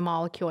size of the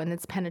molecule and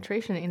its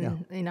penetration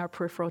in our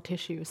peripheral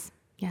tissues.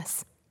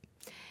 Yes.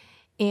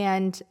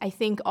 And I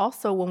think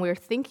also when we're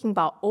thinking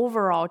about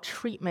overall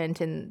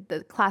treatment and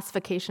the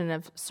classification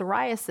of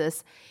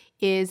psoriasis,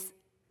 is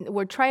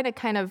we're trying to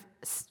kind of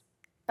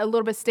a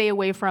little bit stay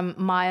away from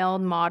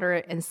mild,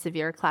 moderate, and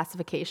severe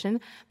classification,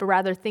 but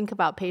rather think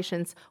about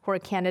patients who are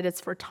candidates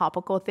for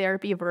topical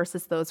therapy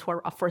versus those who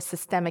are for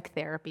systemic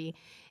therapy.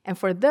 And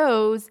for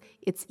those,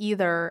 it's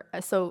either,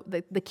 so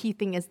the key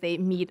thing is they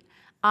meet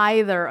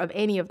either of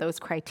any of those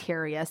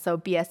criteria, so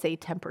BSA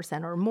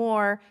 10% or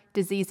more,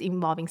 disease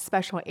involving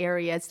special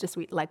areas, just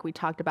like we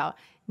talked about,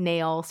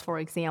 nails, for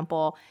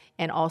example,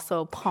 and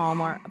also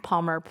palmar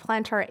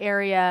plantar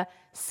area,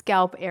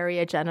 scalp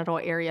area, genital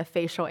area,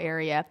 facial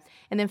area,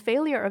 and then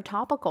failure of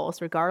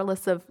topicals,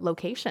 regardless of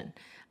location.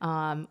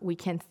 We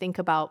can think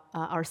about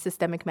our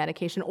systemic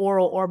medication,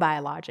 oral or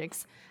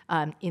biologics,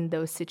 in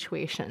those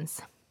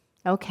situations.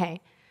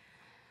 Okay.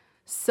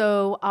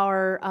 So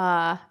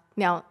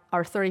now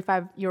our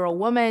 35-year-old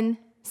woman,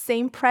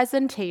 same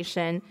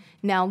presentation,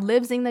 now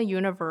lives in the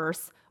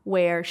universe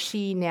where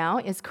she now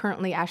is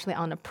currently actually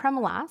on a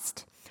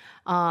Premolast,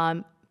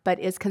 but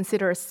is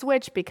considered a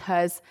switch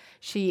because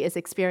she is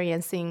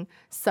experiencing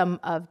some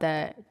of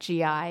the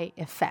GI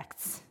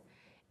effects.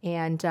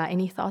 And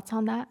any thoughts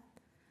on that,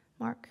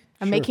 Mark?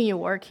 I'm making you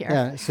work here.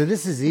 Yeah, so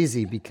this is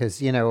easy because,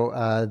 there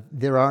are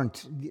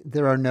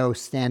no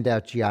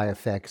standout GI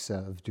effects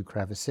of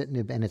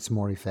deucravacitinib, and it's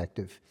more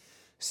effective.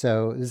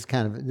 So this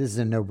is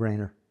a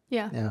no-brainer.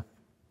 Yeah.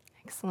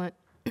 Excellent.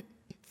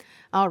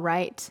 All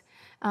right.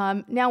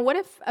 Now, what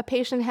if a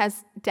patient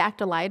has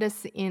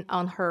dactylitis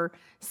on her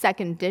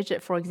second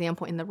digit, for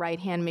example, in the right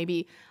hand?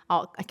 Maybe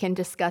I can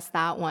discuss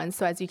that one.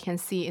 So as you can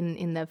see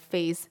in the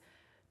phase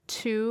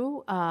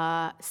 2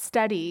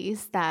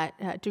 studies that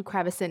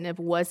deucravacitinib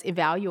was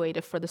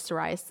evaluated for the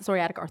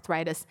psoriatic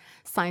arthritis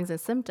signs and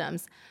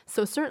symptoms.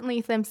 So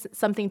certainly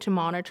something to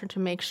monitor to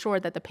make sure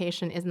that the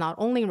patient is not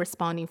only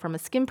responding from a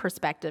skin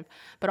perspective,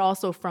 but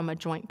also from a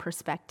joint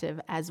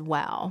perspective as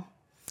well.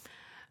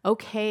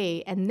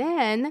 Okay, and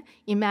then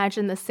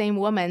imagine the same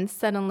woman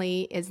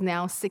suddenly is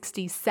now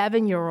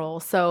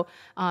 67-year-old. So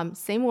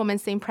same woman,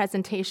 same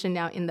presentation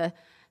now in the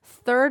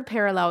third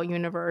parallel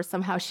universe.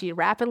 Somehow she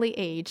rapidly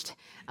aged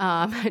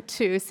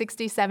to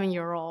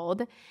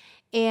 67-year-old.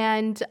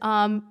 And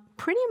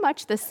pretty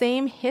much the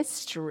same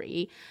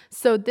history.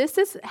 So this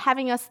is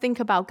having us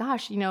think about,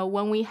 gosh,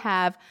 when we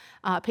have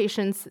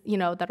patients,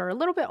 that are a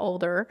little bit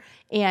older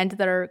and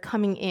that are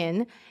coming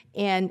in,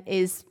 and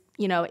is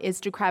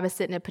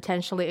deucravacitinib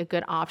potentially a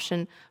good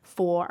option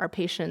for our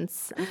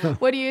patients?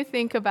 What do you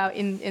think about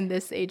in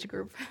this age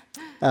group?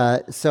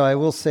 So I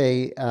will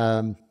say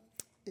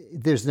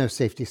there's no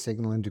safety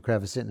signal in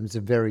deucravacitinib. It's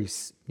a very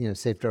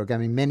safe drug. I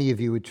mean, many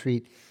of you would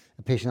treat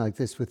a patient like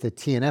this with a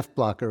TNF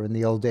blocker in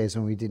the old days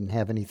when we didn't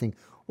have anything,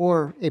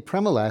 or a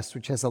Premolast,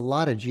 which has a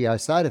lot of GI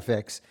side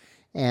effects.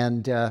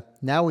 And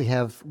now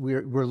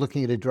we're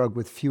looking at a drug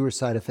with fewer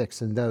side effects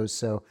than those.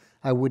 So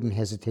I wouldn't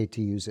hesitate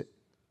to use it.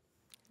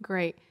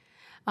 Great.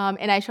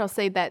 And I shall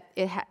say that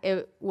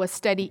it was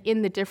studied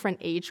in the different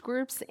age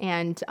groups,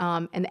 and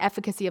the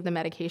efficacy of the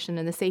medication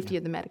and the safety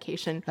of the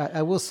medication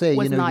I will say,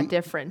 was not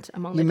different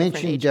among the different age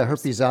You groups. mentioned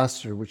herpes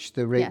zoster, which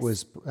the rate Yes.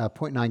 was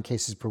 0.9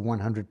 cases per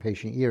 100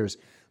 patient years.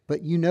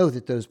 But you know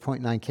that those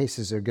 0.9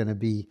 cases are going to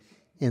be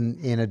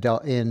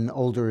in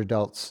older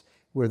adults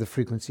where the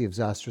frequency of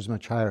zoster is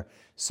much higher.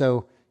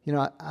 So,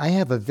 I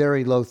have a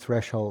very low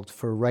threshold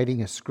for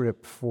writing a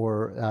script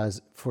for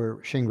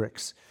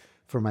Shingrix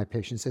for my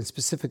patients, and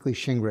specifically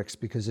Shingrix,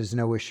 because there's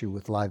no issue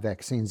with live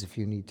vaccines if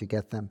you need to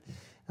get them.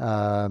 Which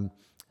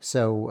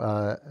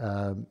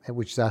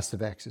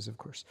Zostavax is, of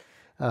course.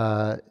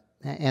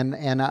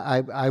 And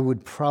I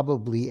would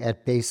probably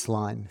at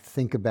baseline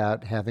think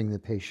about having the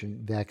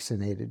patient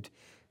vaccinated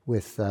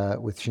with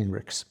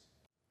Shingrix.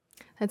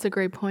 That's a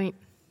great point.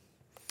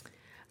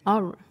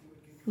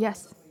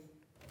 Yes.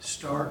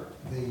 Start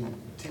the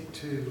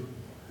TIC2,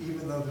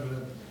 even though there's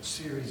a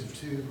series of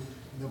 2,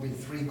 there'll be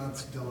 3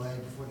 months delay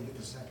before they get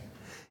the second.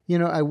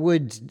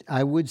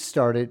 I would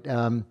start it.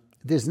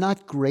 There's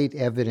not great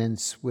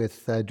evidence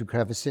with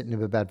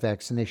deucravacitinib about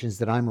vaccinations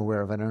that I'm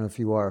aware of. I don't know if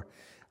you are.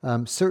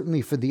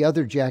 Certainly for the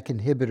other JAK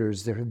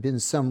inhibitors, there have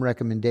been some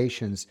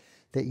recommendations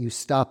that you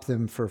stop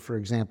them for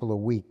example, a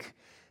week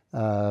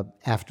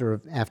after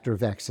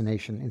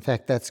vaccination. In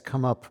fact, that's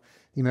come up.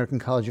 The American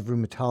College of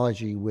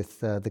Rheumatology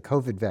with the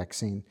COVID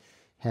vaccine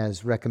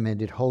has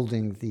recommended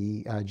holding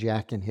the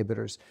JAK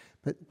inhibitors.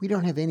 But we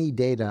don't have any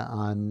data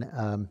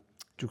on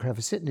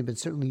deucravacitinib, and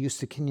certainly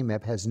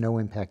ustekinumab has no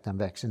impact on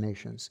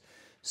vaccinations.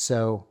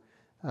 So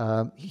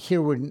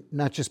here we're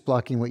not just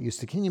blocking what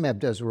ustekinumab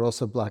does, we're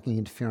also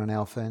blocking interferon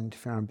alpha and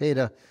interferon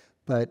beta.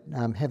 But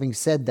having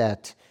said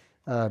that,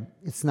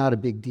 it's not a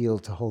big deal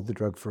to hold the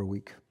drug for a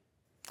week.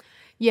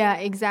 Yeah,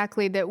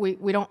 exactly. That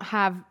we don't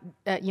have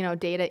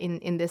data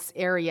in this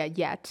area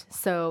yet.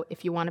 So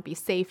if you want to be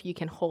safe, you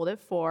can hold it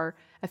for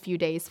a few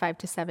days, 5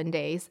 to 7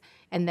 days,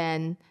 and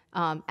then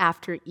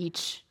after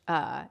each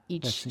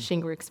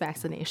Shingrix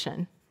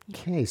vaccination.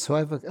 Okay, so I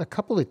have a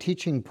couple of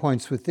teaching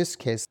points with this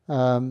case.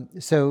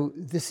 So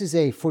this is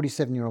a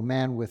 47-year-old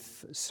man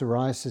with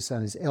psoriasis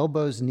on his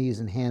elbows,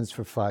 knees, and hands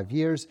for 5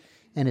 years,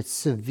 and it's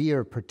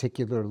severe,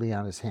 particularly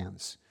on his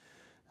hands.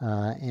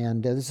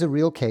 This is a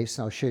real case.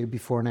 I'll show you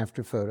before and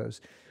after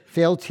photos.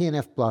 Failed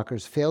TNF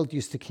blockers, failed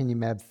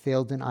ustekinumab,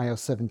 failed an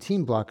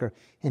IL-17 blocker,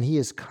 and he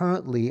is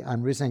currently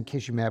on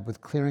risankizumab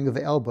with clearing of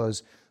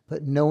elbows,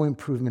 but no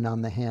improvement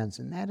on the hands.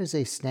 And that is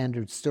a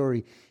standard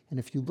story. And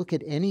if you look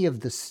at any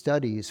of the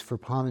studies for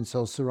palm and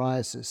sole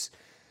psoriasis,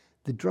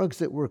 the drugs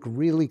that work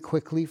really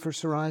quickly for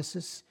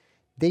psoriasis,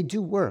 they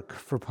do work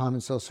for palm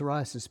and sole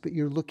psoriasis, but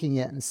you're looking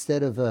at,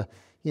 instead of a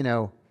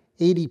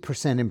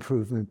 80%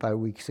 improvement by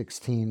week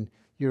 16,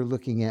 you're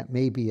looking at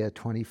maybe a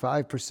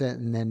 25%,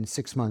 and then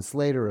 6 months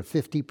later, a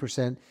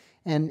 50%.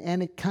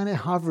 And it kind of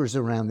hovers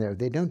around there.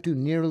 They don't do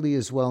nearly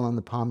as well on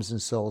the palms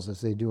and soles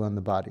as they do on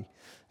the body.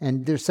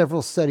 And there's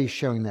several studies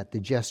showing that. The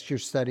Gesture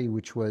study,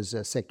 which was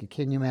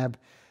secukinumab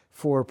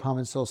for palm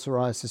and sole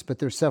psoriasis, but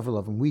there's several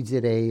of them. We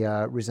did a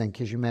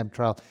risankizumab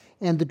trial,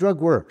 and the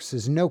drug works.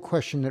 There's no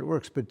question that it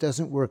works, but it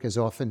doesn't work as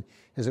often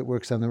as it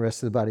works on the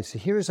rest of the body. So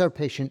here's our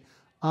patient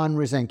on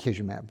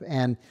risankizumab.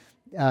 And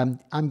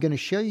I'm going to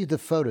show you the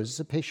photos. This is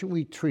a patient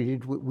we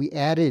treated. We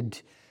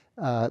added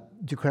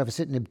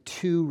deucravacitinib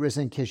to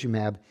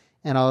risankizumab,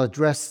 and I'll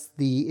address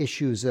the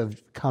issues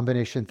of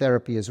combination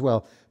therapy as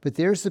well. But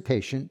there's the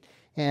patient,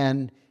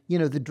 and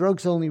the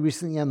drug's only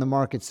recently on the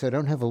market, so I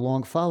don't have a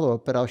long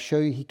follow-up, but I'll show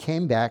you he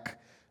came back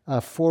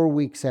 4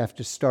 weeks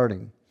after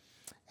starting.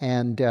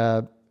 And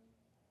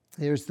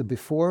there's the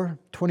before,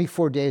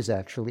 24 days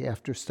actually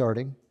after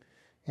starting.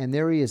 And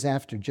there he is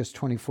after just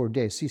 24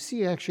 days. So you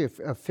see actually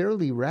a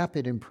fairly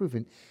rapid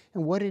improvement.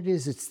 And what it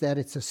is, it's that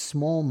it's a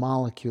small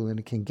molecule and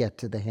it can get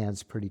to the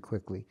hands pretty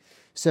quickly.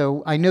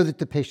 So I know that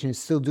the patient is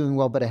still doing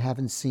well, but I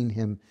haven't seen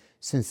him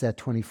since that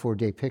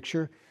 24-day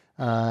picture.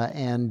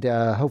 And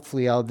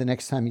hopefully the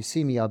next time you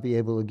see me, I'll be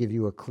able to give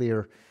you a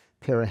clear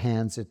pair of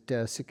hands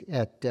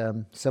at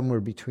somewhere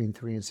between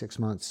 3 and 6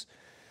 months.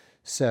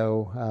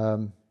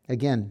 So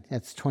again,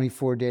 that's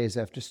 24 days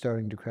after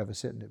starting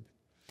deucravacitinib.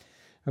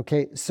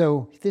 Okay,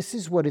 so this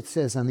is what it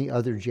says on the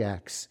other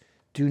JAKs.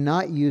 Do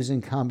not use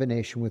in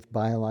combination with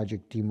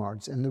biologic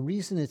DMARDs. And the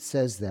reason it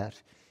says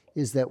that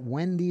is that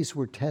when these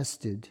were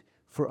tested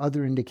for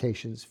other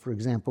indications, for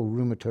example,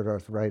 rheumatoid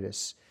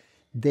arthritis,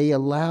 they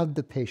allowed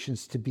the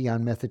patients to be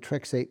on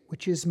methotrexate,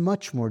 which is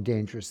much more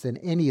dangerous than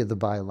any of the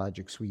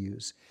biologics we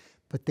use.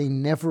 But they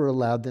never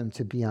allowed them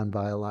to be on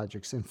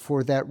biologics. And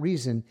for that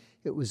reason,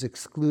 it was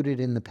excluded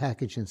in the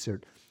package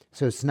insert.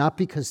 So it's not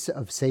because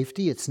of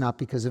safety, it's not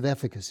because of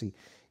efficacy.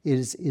 It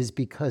is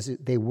because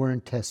they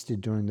weren't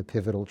tested during the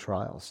pivotal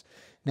trials.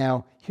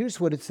 Now, here's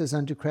what it says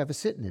on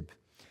deucravacitinib.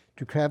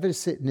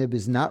 Deucravacitinib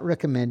is not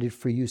recommended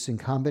for use in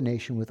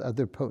combination with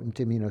other potent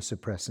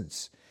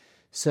immunosuppressants.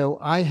 So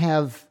I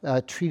have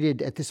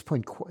treated, at this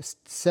point,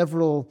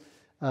 several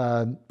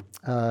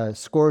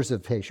scores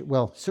of patients,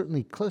 well,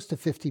 certainly close to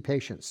 50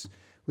 patients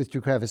with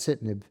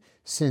deucravacitinib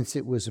since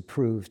it was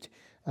approved.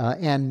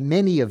 And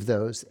many of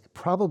those,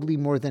 probably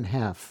more than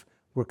half,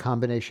 were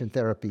combination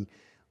therapy.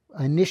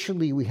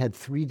 Initially, we had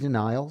 3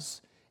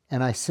 denials,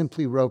 and I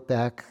simply wrote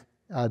back,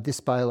 this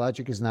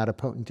biologic is not a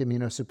potent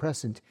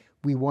immunosuppressant.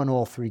 We won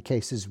all 3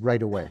 cases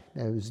right away.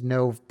 There was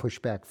no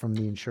pushback from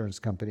the insurance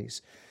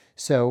companies.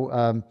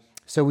 So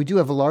we do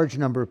have a large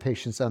number of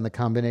patients on the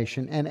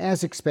combination, and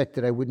as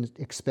expected, I wouldn't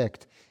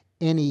expect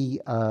any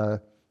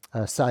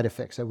side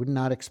effects. I would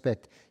not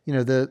expect,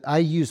 I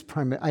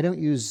don't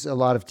use a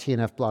lot of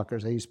TNF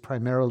blockers. I use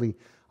primarily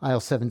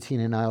IL-17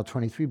 and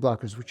IL-23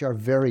 blockers, which are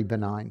very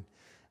benign.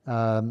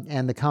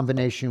 And the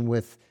combination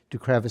with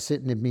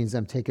deucravacitinib means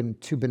I'm taking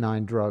 2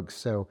 benign drugs,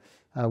 so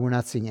we're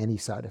not seeing any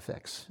side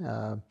effects.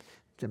 I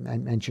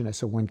mentioned I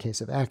saw 1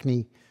 case of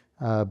acne,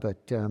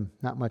 but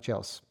not much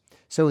else.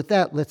 So with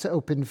that, let's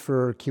open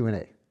for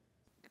Q&A.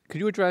 Could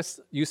you address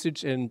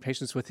usage in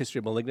patients with history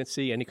of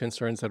malignancy? Any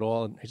concerns at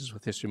all in patients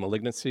with history of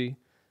malignancy?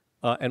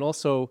 And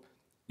also,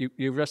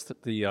 you addressed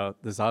the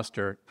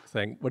zoster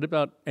thing. What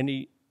about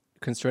any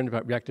concern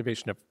about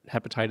reactivation of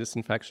hepatitis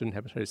infection,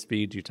 hepatitis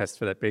B? Do you test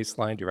for that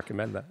baseline? Do you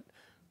recommend that?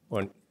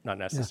 Or not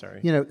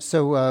necessary? Yeah.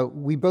 So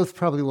we both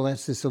probably will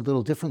answer this a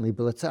little differently,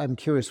 but I'm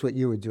curious what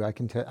you would do.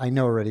 I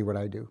know already what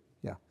I do.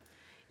 Yeah.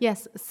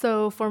 Yes,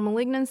 so for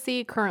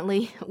malignancy,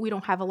 currently we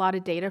don't have a lot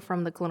of data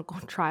from the clinical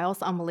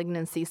trials on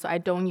malignancy, so I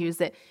don't use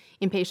it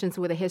in patients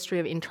with a history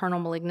of internal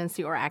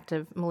malignancy or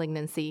active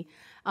malignancy.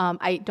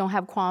 I don't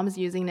have qualms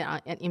using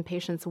it in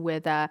patients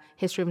with a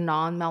history of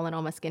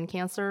non-melanoma skin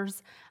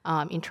cancers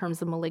in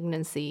terms of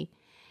malignancy.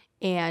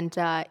 And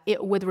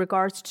with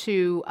regards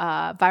to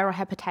viral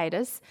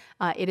hepatitis,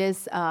 it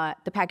is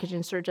the package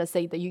insert does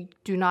say that you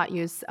do not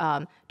use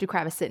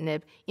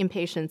deucravacitinib in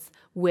patients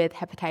with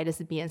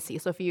hepatitis B and C.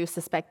 So if you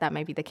suspect that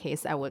may be the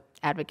case, I would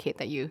advocate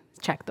that you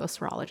check those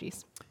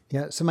serologies.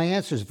 Yeah, so my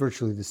answer is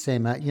virtually the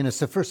same.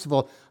 So first of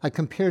all, I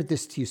compared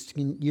this to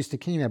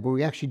ustekinumab, where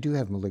we actually do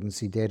have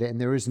malignancy data,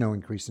 and there is no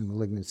increase in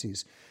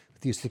malignancies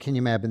with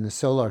ustekinumab in the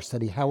SOLAR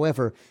study.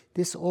 However,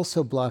 this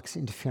also blocks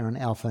interferon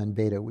alpha and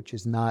beta, which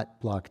is not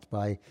blocked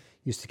by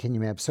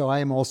ustekinumab. So I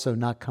am also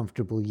not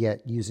comfortable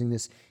yet using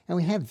this. And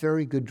we have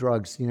very good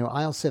drugs,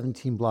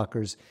 IL-17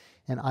 blockers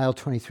and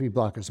IL-23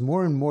 blockers.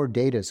 More and more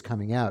data is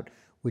coming out,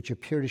 which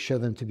appear to show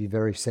them to be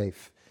very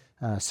safe.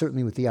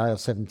 Certainly with the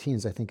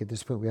IL-17s, I think at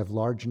this point we have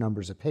large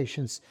numbers of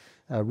patients.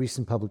 A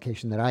recent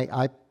publication that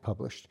I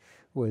published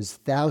was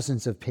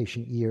thousands of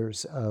patient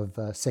years of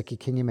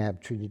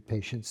secukinumab-treated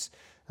patients,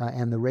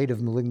 and the rate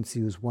of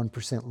malignancy was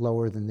 1%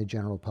 lower than the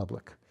general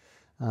public.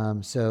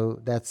 So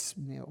that's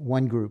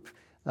one group.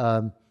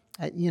 So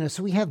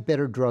we have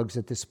better drugs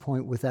at this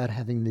point. Without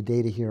having the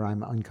data here,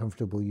 I'm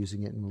uncomfortable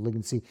using it in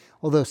malignancy.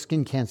 Although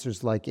skin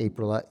cancers like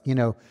April,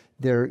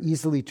 they're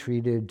easily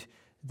treated,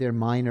 they're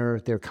minor,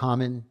 they're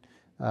common,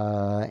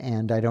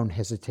 and I don't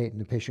hesitate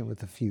in a patient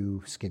with a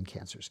few skin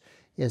cancers.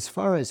 As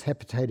far as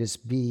hepatitis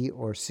B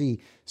or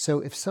C, so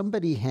if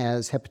somebody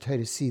has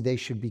hepatitis C, they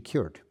should be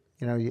cured.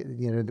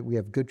 We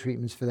have good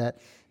treatments for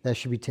that. That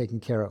should be taken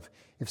care of.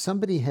 If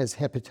somebody has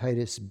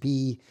hepatitis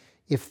B,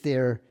 if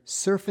they're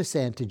surface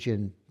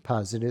antigen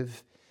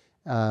positive,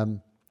 the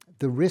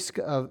risk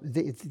of,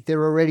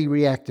 they're already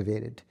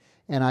reactivated.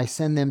 And I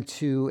send them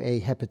to a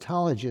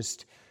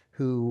hepatologist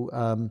who,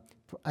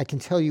 I can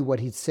tell you what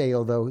he'd say,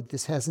 although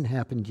this hasn't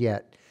happened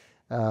yet.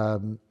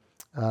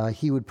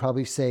 He would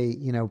probably say,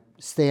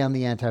 stay on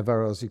the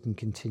antivirals, you can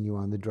continue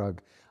on the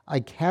drug.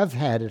 I have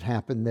had it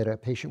happen that a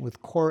patient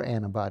with core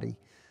antibody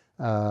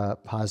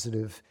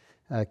positive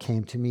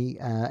came to me,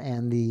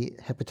 and the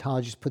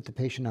hepatologist put the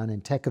patient on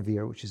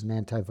entecavir, which is an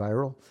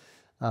antiviral.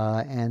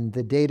 And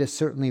the data,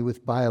 certainly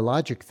with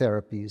biologic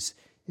therapies,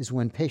 is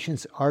when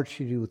patients are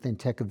treated with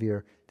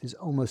entecavir, there's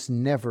almost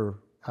never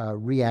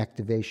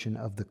reactivation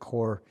of the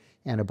core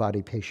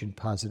antibody patient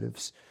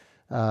positives.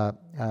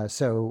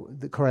 So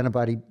the core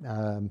antibody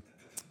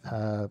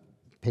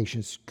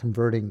patients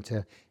converting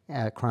to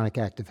chronic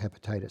active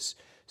hepatitis.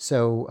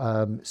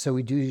 So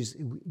we do use,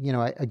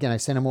 I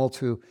send them all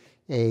to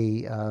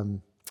a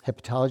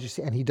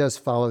hepatologist, and he does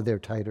follow their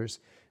titers.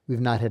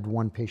 We've not had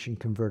one patient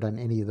convert on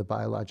any of the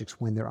biologics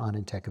when they're on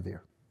entecavir.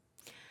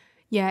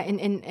 Yeah,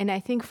 and I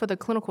think for the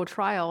clinical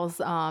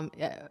trials,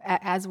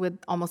 as with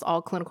almost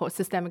all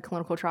systemic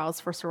clinical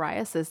trials for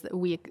psoriasis,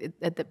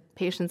 the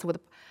patients with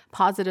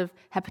positive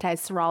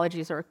hepatitis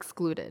serologies are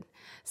excluded.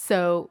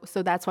 So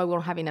that's why we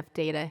don't have enough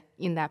data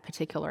in that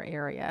particular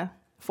area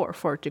for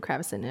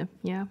deucravacitinib.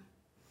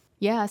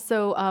 Yeah.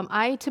 So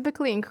I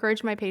typically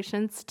encourage my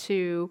patients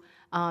to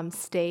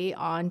stay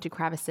on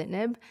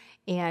deucravacitinib.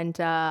 And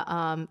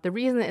the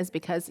reason is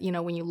because,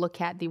 when you look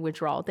at the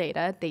withdrawal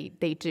data,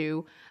 they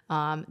do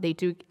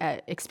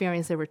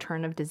experience a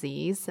return of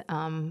disease.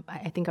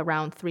 I think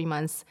around 3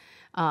 months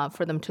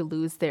for them to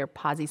lose their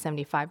PASI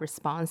 75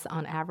 response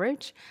on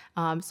average.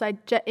 So I,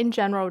 in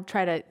general,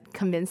 try to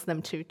convince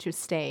them to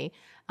stay,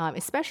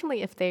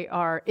 especially if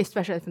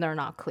they're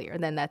not clear.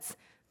 Then that's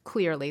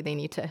clearly they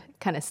need to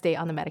kind of stay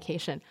on the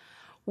medication.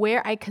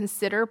 Where I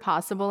consider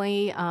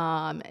possibly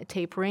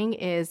tapering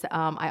is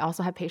I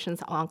also have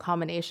patients on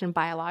combination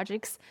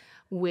biologics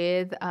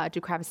with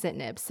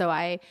deucravacitinib. So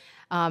I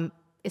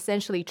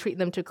essentially treat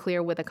them to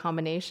clear with a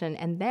combination,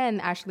 and then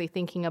actually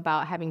thinking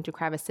about having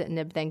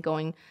deucravacitinib,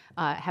 then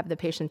have the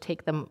patient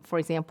take them, for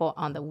example,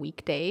 on the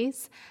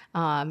weekdays,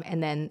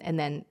 and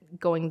then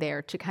going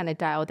there to kind of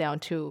dial down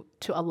to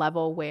a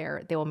level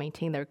where they will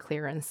maintain their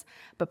clearance,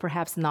 but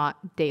perhaps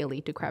not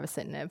daily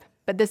deucravacitinib.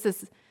 But this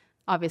is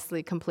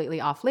obviously completely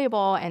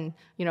off-label, and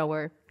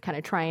we're kind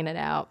of trying it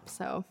out.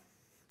 So,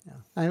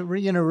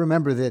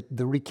 remember that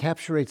the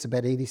recapture rate's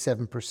about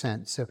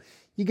 87%. So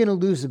you're going to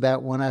lose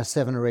about 1 out of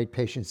 7 or 8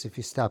 patients if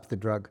you stop the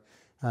drug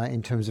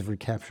in terms of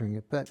recapturing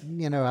it. But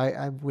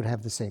I would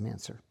have the same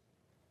answer.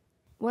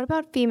 What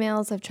about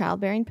females of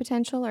childbearing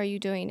potential? Are you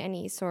doing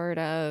any sort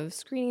of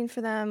screening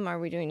for them? Are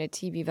we doing a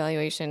TB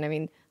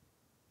evaluation?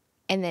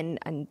 And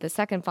then the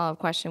second follow-up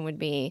question would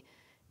be,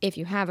 if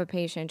you have a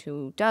patient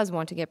who does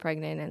want to get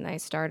pregnant and I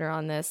start her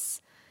on this,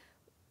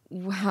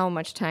 how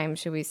much time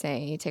should we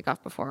say you take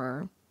off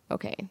before,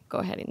 okay, go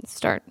ahead and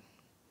start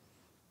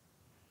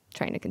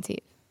trying to conceive?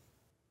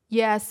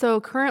 Yeah, so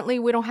currently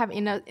we don't have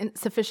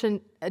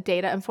sufficient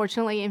data,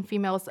 unfortunately, in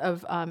females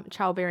of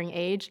childbearing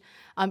age.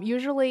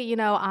 Usually,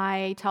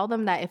 I tell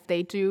them that if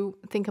they do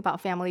think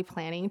about family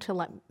planning, to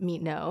let me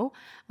know.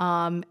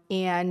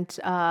 And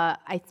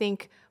I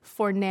think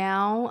for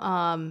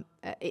now,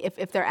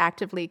 if they're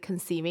actively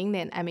conceiving,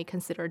 then I may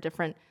consider a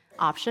different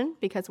option,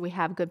 because we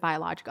have good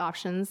biologic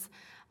options,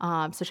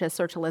 such as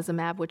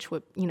certolizumab, which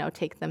would,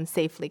 take them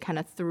safely kind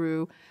of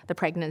through the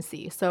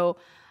pregnancy. So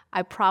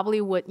I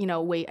probably would,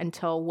 wait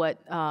until what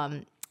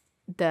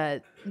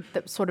the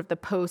sort of the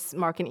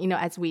post-market,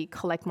 as we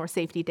collect more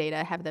safety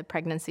data, have the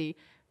pregnancy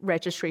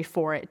registry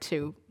for it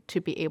to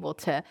be able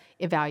to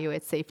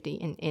evaluate safety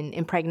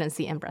in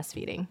pregnancy and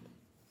breastfeeding.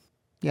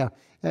 Yeah,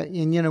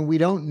 and we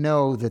don't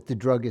know that the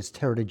drug is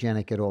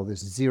teratogenic at all.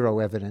 There's zero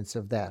evidence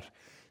of that.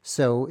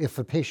 So if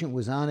a patient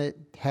was on it,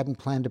 hadn't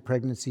planned a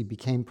pregnancy,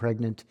 became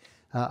pregnant,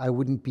 I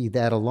wouldn't be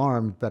that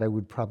alarmed, but I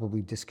would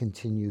probably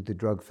discontinue the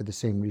drug for the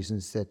same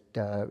reasons that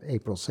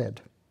April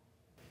said.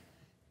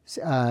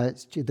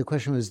 The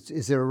question was,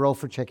 is there a role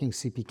for checking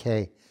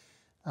CPK?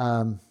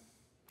 You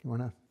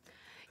want to?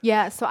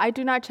 Yeah, so I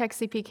do not check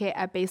CPK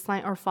at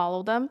baseline or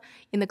follow them.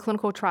 In the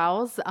clinical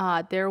trials,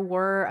 there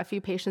were a few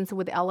patients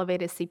with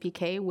elevated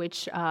CPK,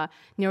 which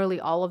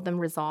nearly all of them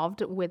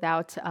resolved with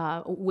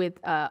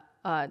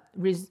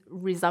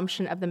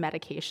resumption of the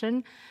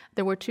medication.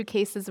 There were 2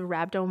 cases of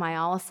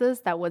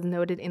rhabdomyolysis that was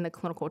noted in the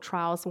clinical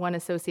trials, one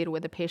associated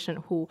with a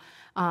patient who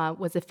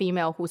was a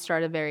female who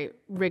started a very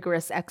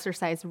rigorous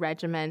exercise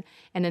regimen,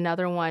 and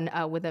another one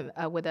with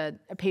a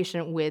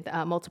patient with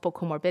multiple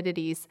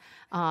comorbidities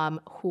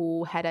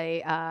who had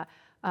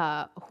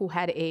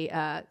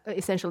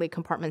essentially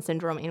compartment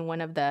syndrome in one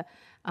of the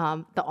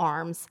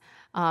arms.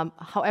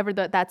 However,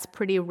 that's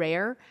pretty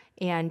rare,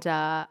 and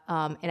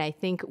I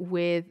think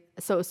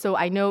so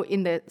I know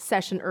in the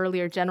session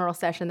earlier, general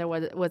session, there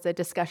was a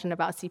discussion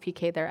about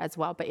CPK there as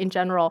well. But in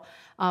general,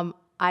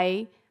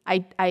 I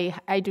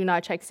do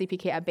not check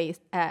CPK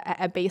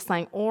at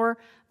baseline or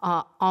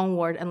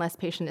onward unless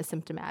patient is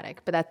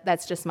symptomatic. But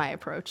that's just my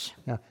approach.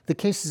 Yeah, the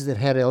cases that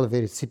had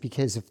elevated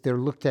CPKs, if they're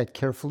looked at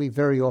carefully,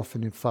 very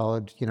often it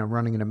followed,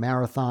 running in a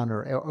marathon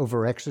or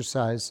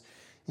over-exercise.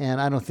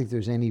 And I don't think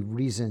there's any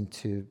reason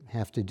to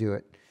have to do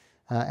it.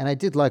 And I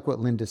did like what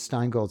Linda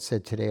Steingold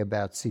said today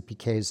about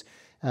CPKs.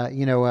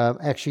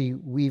 Actually,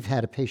 we've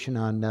had a patient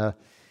on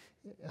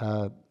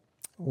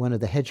one of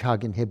the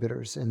hedgehog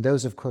inhibitors, and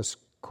those, of course,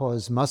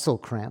 cause muscle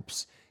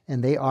cramps,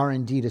 and they are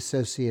indeed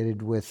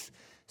associated with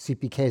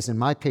CPKs. And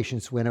my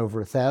patients went over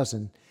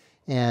 1,000.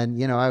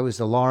 And, I was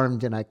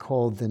alarmed, and I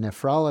called the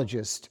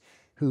nephrologist,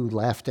 who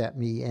laughed at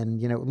me.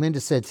 And, Linda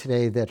said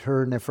today that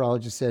her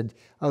nephrologist said,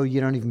 oh,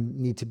 you don't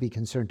even need to be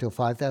concerned till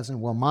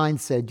 5,000. Well, mine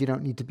said you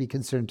don't need to be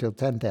concerned till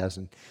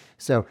 10,000.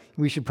 So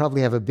we should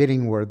probably have a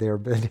bidding war there.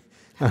 But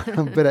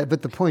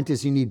but the point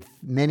is you need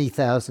many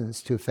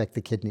thousands to affect the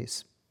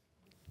kidneys.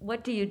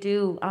 What do you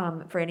do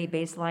for any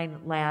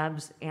baseline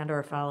labs and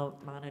or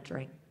follow-up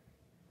monitoring?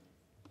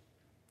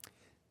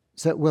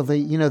 So, well,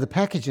 the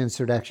package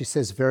insert actually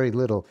says very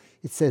little.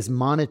 It says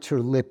monitor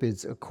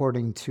lipids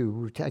according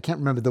to, I can't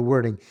remember the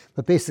wording,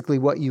 but basically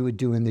what you would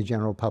do in the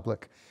general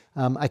public.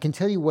 I can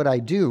tell you what I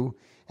do,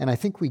 and I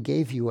think we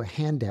gave you a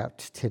handout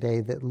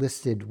today that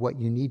listed what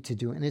you need to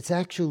do, and it's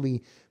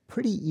actually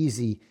pretty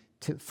easy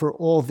for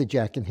all the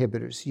JAK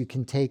inhibitors. You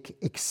can take,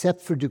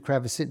 except for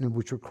deucravacitinib,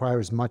 which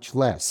requires much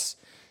less.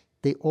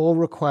 They all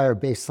require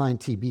baseline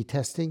TB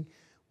testing.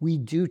 We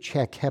do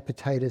check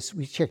hepatitis.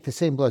 We check the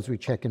same bloods we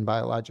check in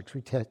biologics.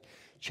 We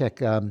check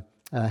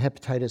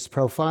hepatitis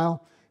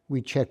profile.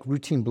 We check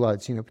routine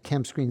bloods,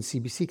 chem screen,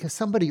 CBC, because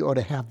somebody ought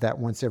to have that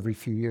once every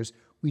few years.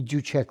 We do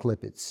check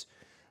lipids.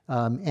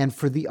 And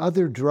for the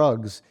other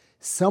drugs,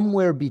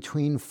 somewhere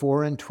between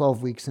 4 and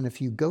 12 weeks, and if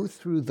you go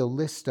through the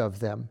list of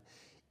them,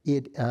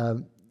 it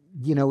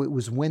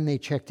was when they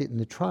checked it in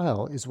the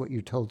trial is what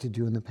you're told to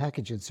do in the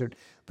package insert.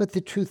 But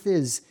the truth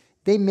is,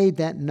 they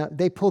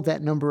pulled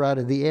that number out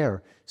of the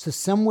air. So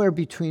somewhere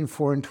between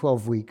 4 and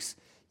 12 weeks,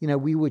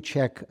 we would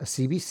check a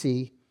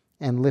CBC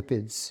and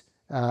lipids,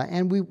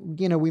 and we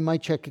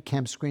might check a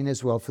chem screen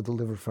as well for the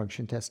liver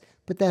function test.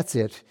 But that's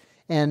it.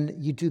 And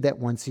you do that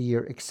once a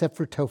year, except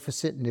for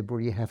tofacitinib, where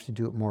you have to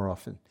do it more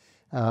often,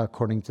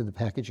 according to the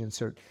package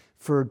insert.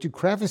 For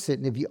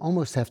deucravacitinib, you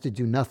almost have to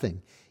do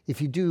nothing.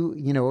 If you do,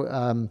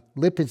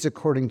 lipids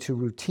according to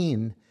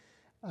routine,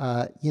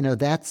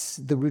 that's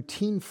the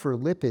routine for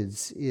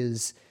lipids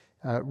is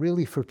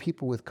really for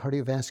people with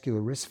cardiovascular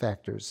risk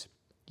factors.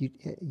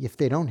 If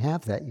they don't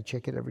have that, you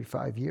check it every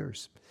 5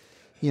 years.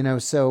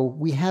 So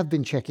we have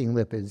been checking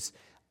lipids.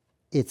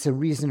 It's a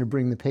reason to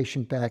bring the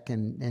patient back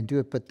and do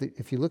it. But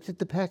if you looked at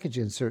the package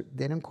insert,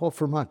 they don't call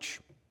for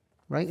much,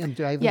 right?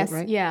 Do I have yes, that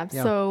right? Yeah.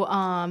 So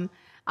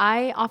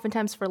I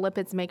oftentimes for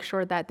lipids make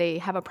sure that they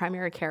have a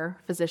primary care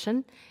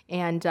physician,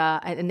 and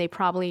they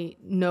probably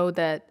know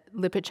the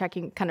lipid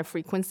checking kind of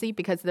frequency,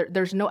 because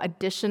there's no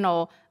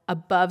additional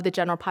above the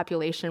general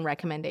population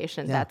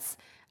recommendation that's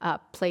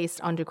placed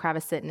on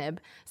deucravacitinib.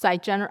 So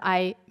I'd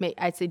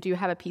say, do you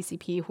have a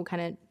PCP who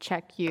kind of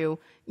check you?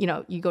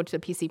 You go to the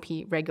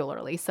PCP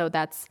regularly. So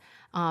that's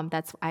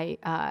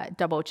I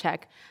double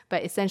check.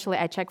 But essentially,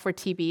 I check for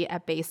TB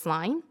at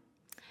baseline,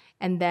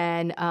 and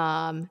then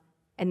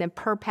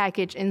per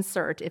package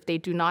insert, if they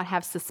do not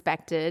have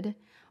suspected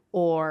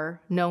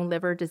or known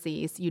liver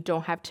disease, you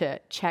don't have to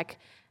check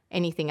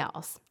anything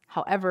else.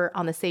 However,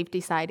 on the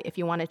safety side, if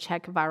you want to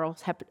check viral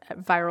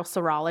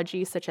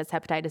serology, such as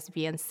hepatitis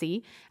B and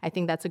C, I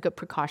think that's a good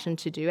precaution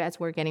to do as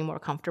we're getting more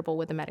comfortable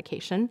with the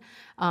medication.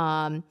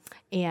 But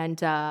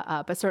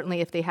certainly,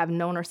 if they have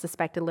known or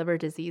suspected liver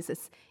disease,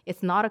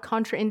 it's not a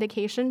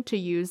contraindication to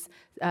use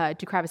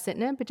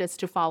deucravacitinib, but just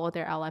to follow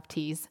their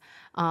LFTs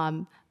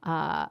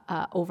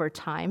over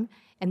time.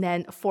 And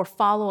then for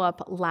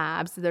follow-up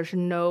labs, there's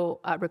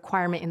no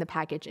requirement in the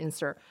package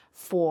insert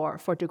for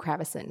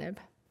deucravacitinib.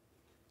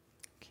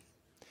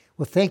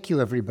 Well, thank you,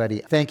 everybody.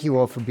 Thank you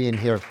all for being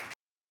here.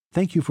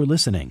 Thank you for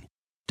listening.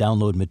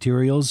 Download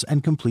materials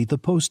and complete the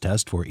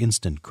post-test for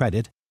instant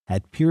credit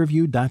at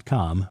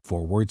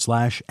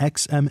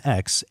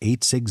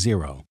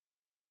peerview.com/XMX860.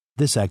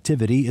 This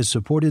activity is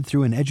supported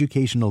through an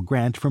educational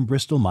grant from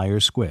Bristol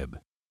Myers Squibb.